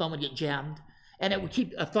gloves, your thumb would get jammed, and it would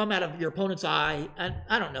keep a thumb out of your opponent's eye. And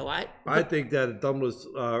I don't know. I think that a thumbless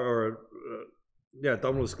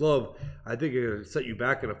thumbless glove, I think it would set you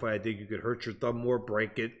back in a fight. I think you could hurt your thumb more,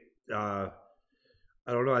 break it. I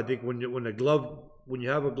don't know. I think when you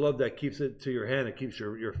have a glove that keeps it to your hand, it keeps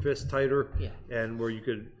your fist tighter, and where you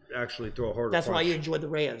could actually throw a harder That's punch. why you enjoy the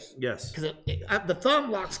Reyes. Yes. Because the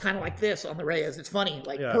thumb locks kind of like this on the Reyes. It's funny,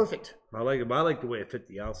 perfect. I like it, but I like the way it fit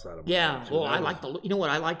the outside of it. Yeah. Well, I like you know what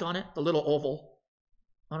I liked on it? The little oval.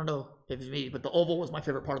 I don't know if it's me, but the oval was my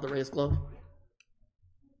favorite part of the Reyes glove.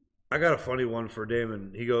 I got a funny one for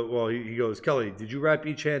Damon. He goes, Kelly, did you wrap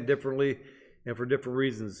each hand differently and for different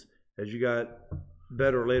reasons as you got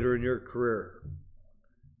better later in your career?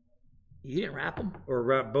 You didn't wrap them? Or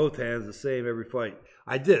wrap both hands the same every fight?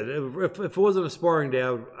 I did. If it wasn't a sparring day,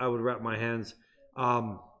 I would wrap my hands.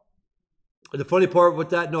 The funny part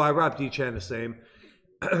with that, no, I wrapped each hand the same.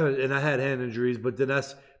 And I had hand injuries, but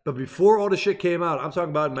before all the shit came out, I'm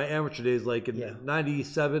talking about in my amateur days, like in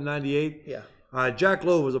 97, 98. Yeah. Jack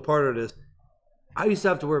Lowe was a part of this. I used to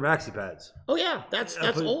have to wear maxi pads. Oh yeah, that's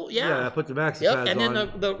old. Yeah. Yeah, I put the maxi pads on. And then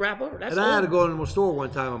the wrap over. That's I had to go into a store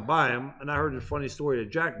one time and buy them, and I heard a funny story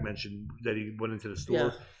that Jack mentioned that he went into the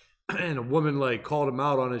store, and a woman called him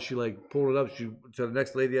out on it. She pulled it up. She to the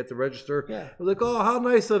next lady at the register. Yeah. I was like, "Oh, how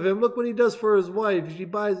nice of him! Look what he does for his wife. She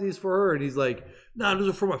buys these for her." And he's like, "Nah, those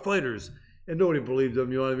are for my fighters." And nobody believed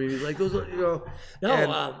him, you know what I mean? He's like, those are,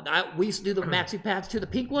 No, we used to do the maxi pads too, the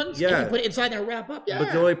pink ones. Yeah. And you put it inside there and wrap up. Yeah.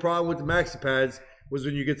 But the only problem with the maxi pads was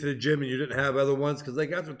when you get to the gym and you didn't have other ones, because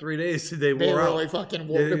after 3 days, they wore out. Really fucking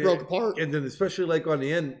they broke apart. And then especially on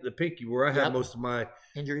the end, the pinky, where I had most of my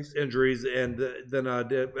injuries. And then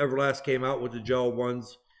the Everlast came out with the gel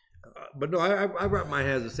ones. But no, I wrapped my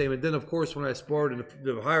hands the same. And then, of course, when I sparred, and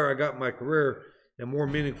the higher I got in my career, and more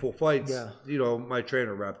meaningful fights, my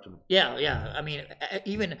trainer wrapped them. Yeah. I mean,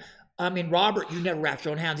 even I mean, Robert, you never wrapped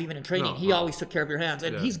your own hands, even in training. No, He always took care of your hands,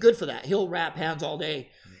 and Yeah. he's good for that. He'll wrap hands all day.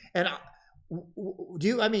 And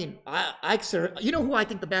I consider, you know who I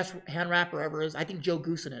think the best hand wrapper ever is? I think Joe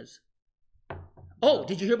Goosen is. Oh,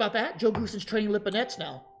 did you hear about that? Joe Goosen's training Lipinets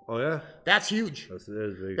now. Oh yeah, That's huge. it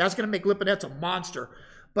is big. That's going to make Lipinets a monster.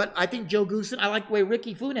 But I think Joe Goosen, I like the way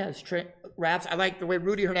Ricky Funes wraps. I like the way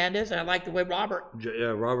Rudy Hernandez, and I like the way Robert. Yeah,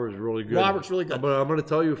 Robert's really good. Robert's really good. But I'm going to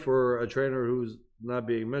tell you, for a trainer who's not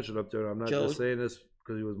being mentioned up there, I'm not Joe- just saying this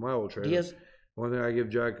because he was my old trainer. He is. One thing I give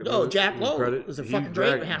Jack. Jack Lowe credit was a he fucking great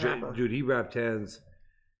dragged- hand wrapper. Dude, he wrapped hands.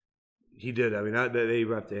 He did. I mean, they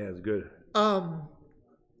wrapped the hands good.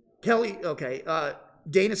 Kelly, okay.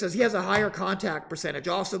 Dana says he has a higher contact percentage.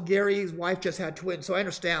 Also, Gary's wife just had twins, so I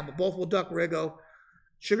understand, but both will duck Rigo.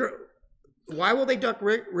 Sugar, why will they duck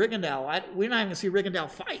Rigondeaux? We're not even going to see Rigondeaux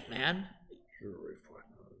fight, man.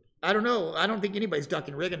 I don't know. I don't think anybody's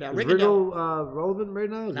ducking Rigondeaux. Is Rigo relevant right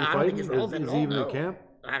now? Is No, he I don't fighting? think he's relevant Is at he all, even no. in camp?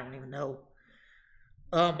 I don't even know.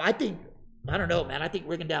 I don't know, man. I think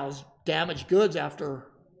Rigondeaux's damaged goods after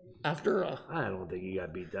I don't think he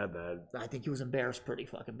got beat that bad. I think he was embarrassed pretty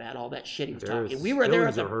fucking bad. All that shit he was There's talking. We were there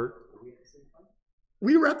at feelings the. are hurt.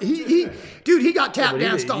 We were at dude. He got tap But he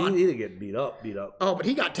danced didn't- on. He didn't get beat up. Oh, but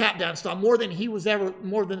he got tap danced on more than has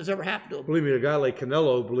ever happened to him. Believe me, a guy like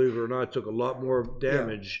Canelo, believe it or not, took a lot more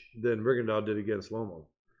damage than Rigondeaux did against Lomo.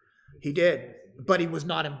 He did, but he was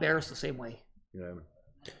not embarrassed the same way. Yeah.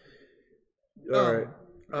 All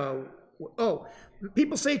right.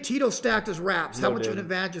 People say Tito stacked his wraps. How No, much of an didn't.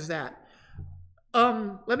 advantage is that?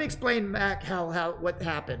 Let me explain, Mac, what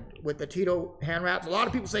happened with the Tito hand wraps. A lot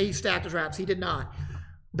of people say he stacked his wraps. He did not.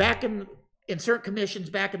 Back in certain commissions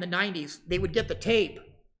back in the 90s, they would get the tape,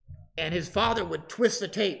 and his father would twist the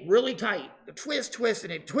tape really tight. Twist,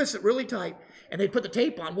 and they'd twist it really tight, and they'd put the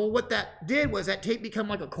tape on. Well, what that did was that tape become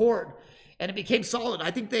like a cord, and it became solid.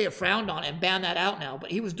 I think they have frowned on it and banned that out now,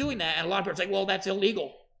 but he was doing that, and a lot of people are like, well, that's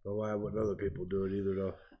illegal. So why wouldn't other people do it either,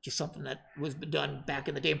 though? Just something that was done back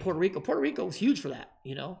in the day in Puerto Rico. Puerto Rico was huge for that,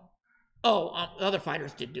 you know? Oh, other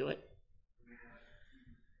fighters did do it.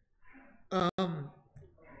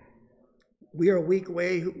 We are a week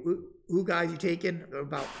away. Who guys you taking?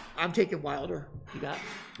 I'm taking Wilder. You got?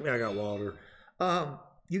 Yeah, I got Wilder.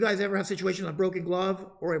 You guys ever have situations with a broken glove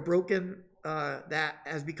or a broken that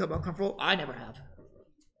has become uncomfortable? I never have.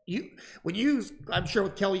 I'm sure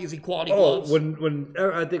with Kelly using quality gloves. when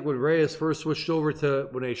I think when Reyes first switched over to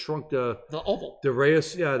when they shrunk the oval. the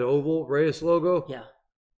oval Reyes logo. Yeah.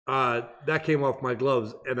 That came off my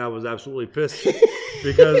gloves, and I was absolutely pissed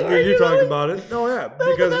because when you talked about it. No, yeah,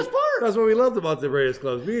 because the best part. that's what we loved about the Reyes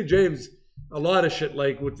gloves. Me and James, a lot of shit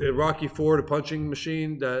like with the Rocky IV, the punching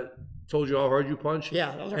machine that told you how hard you punch.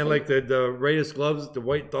 Yeah, that was our and like the Reyes gloves, the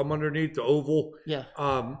white thumb underneath, the oval. Yeah.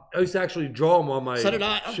 I used to actually draw them on my So did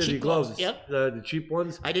I, on shitty cheap gloves. gloves, yep. The cheap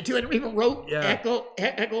ones. I did too, and even wrote Yeah. Echo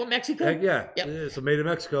in Mexico. Heck yeah. Yep. Yeah, so made in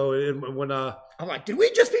Mexico. And when I'm like, did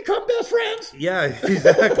we just become best friends? yeah,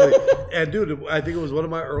 exactly. And dude, I think it was one of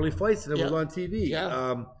my early fights, and it was Yeah. on TV.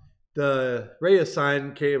 Yeah. The Reyes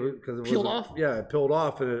sign came because it Peeled was off? Yeah, it peeled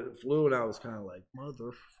off, and it flew, and I was kind of like,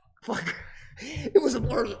 mother. Fuck. It was a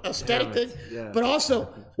more aesthetic Damn it, thing. yeah. But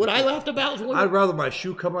also, what I laughed about was I'd rather my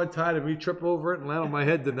shoe come untied and me trip over it and land on my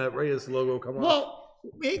head than that Reyes logo come off. well,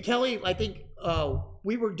 me and Kelly, I think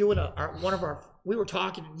we were doing we were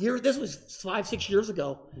talking this was 5-6 years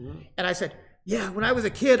ago, and I said, yeah, when I was a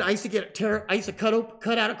kid, I used to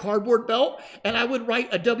cut out a cardboard belt, and I would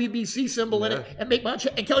write a WBC symbol in it and make my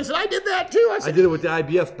and Kelly said, I did that too. I I said, did it with the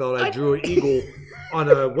IBF belt. I drew an eagle on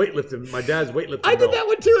a weightlifting, my dad's weightlifting I did belt. that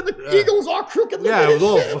one too, and the eagle was all crooked. Yeah, it was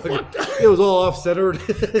all shit. fucking, it was all off centered.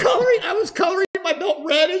 I was coloring my belt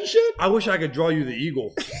red and shit. I wish I could draw you the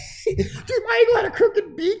eagle. Dude, my eagle had a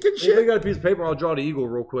crooked beak and If I shit. got a piece of paper, I'll draw the eagle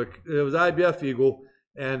real quick. It was IBF eagle,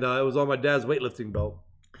 and it was on my dad's weightlifting belt.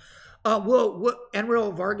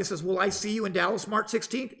 Enril Vargas says, will I see you in Dallas March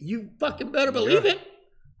 16th? You fucking better believe it.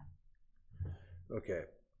 Okay.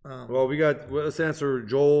 Well, let's answer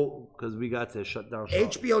Joel because we got to shut down shop.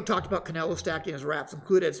 HBO talked about Canelo stacking his wraps,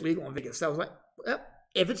 included it's legal in Vegas. So I was like,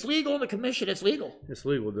 if it's legal in the commission, it's legal. It's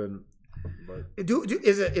legal then. But,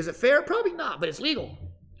 Is it fair? Probably not, but it's legal.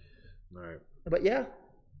 all right. But yeah.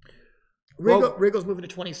 Well- Rigo's moving to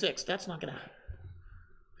 26. That's not going to happen.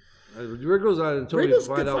 Rigo's on until Rigo's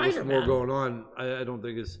we a find good out what's fighter, more man. going on. I don't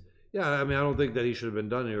think it's. Yeah, I mean, I don't think that he should have been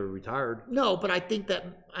done here, retired. No, but I think that,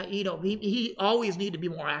 he always need to be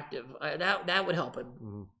more active. That would help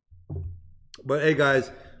him. But hey,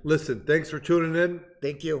 guys, listen. Thanks for tuning in.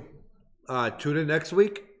 Thank you. Tune in next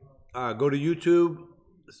week. Go to YouTube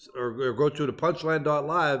or go to the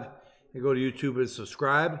punchline.live and go to YouTube and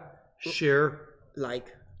subscribe, share,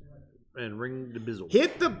 Like. and ring the bizzle.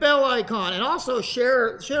 Hit the bell icon and also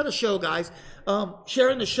share the show, guys.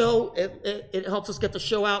 Sharing the show, it helps us get the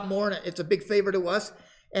show out more, and it's a big favor to us.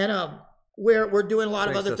 And we're doing a lot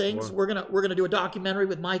of other things. We're gonna do a documentary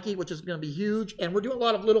with Mikey, which is gonna be huge, and we're doing a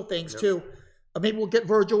lot of little things too. Maybe we'll get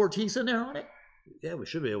Virgil Ortiz in there on it. Yeah, we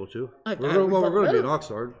should be able to. We're gonna be in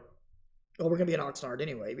Oxnard. Oh, we're gonna be in Oxnard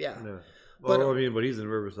anyway. Yeah. Well, but he's in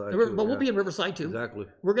Riverside. But we'll be in Riverside too. Exactly.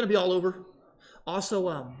 We're gonna be all over. Also,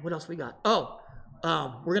 what else we got?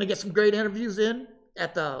 We're gonna get some great interviews in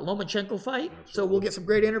at the Lomachenko fight. So we'll get some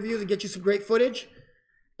great interviews and get you some great footage,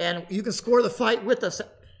 and you can score the fight with us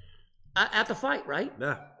at the fight, right?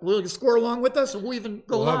 Yeah. We'll score along with us, and we'll even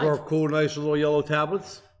go live. We'll have our cool, nice little yellow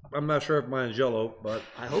tablets. I'm not sure if mine's yellow, but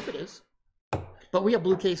I hope it is. But we have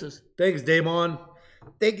blue cases. Thanks, Damon.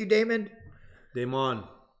 Thank you, Damon. Damon.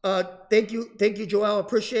 Thank you, Joel.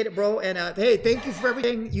 Appreciate it, bro. And hey, thank you for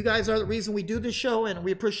everything. You guys are the reason we do this show, and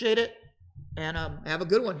we appreciate it. And have a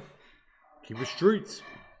good one. Keep it streets.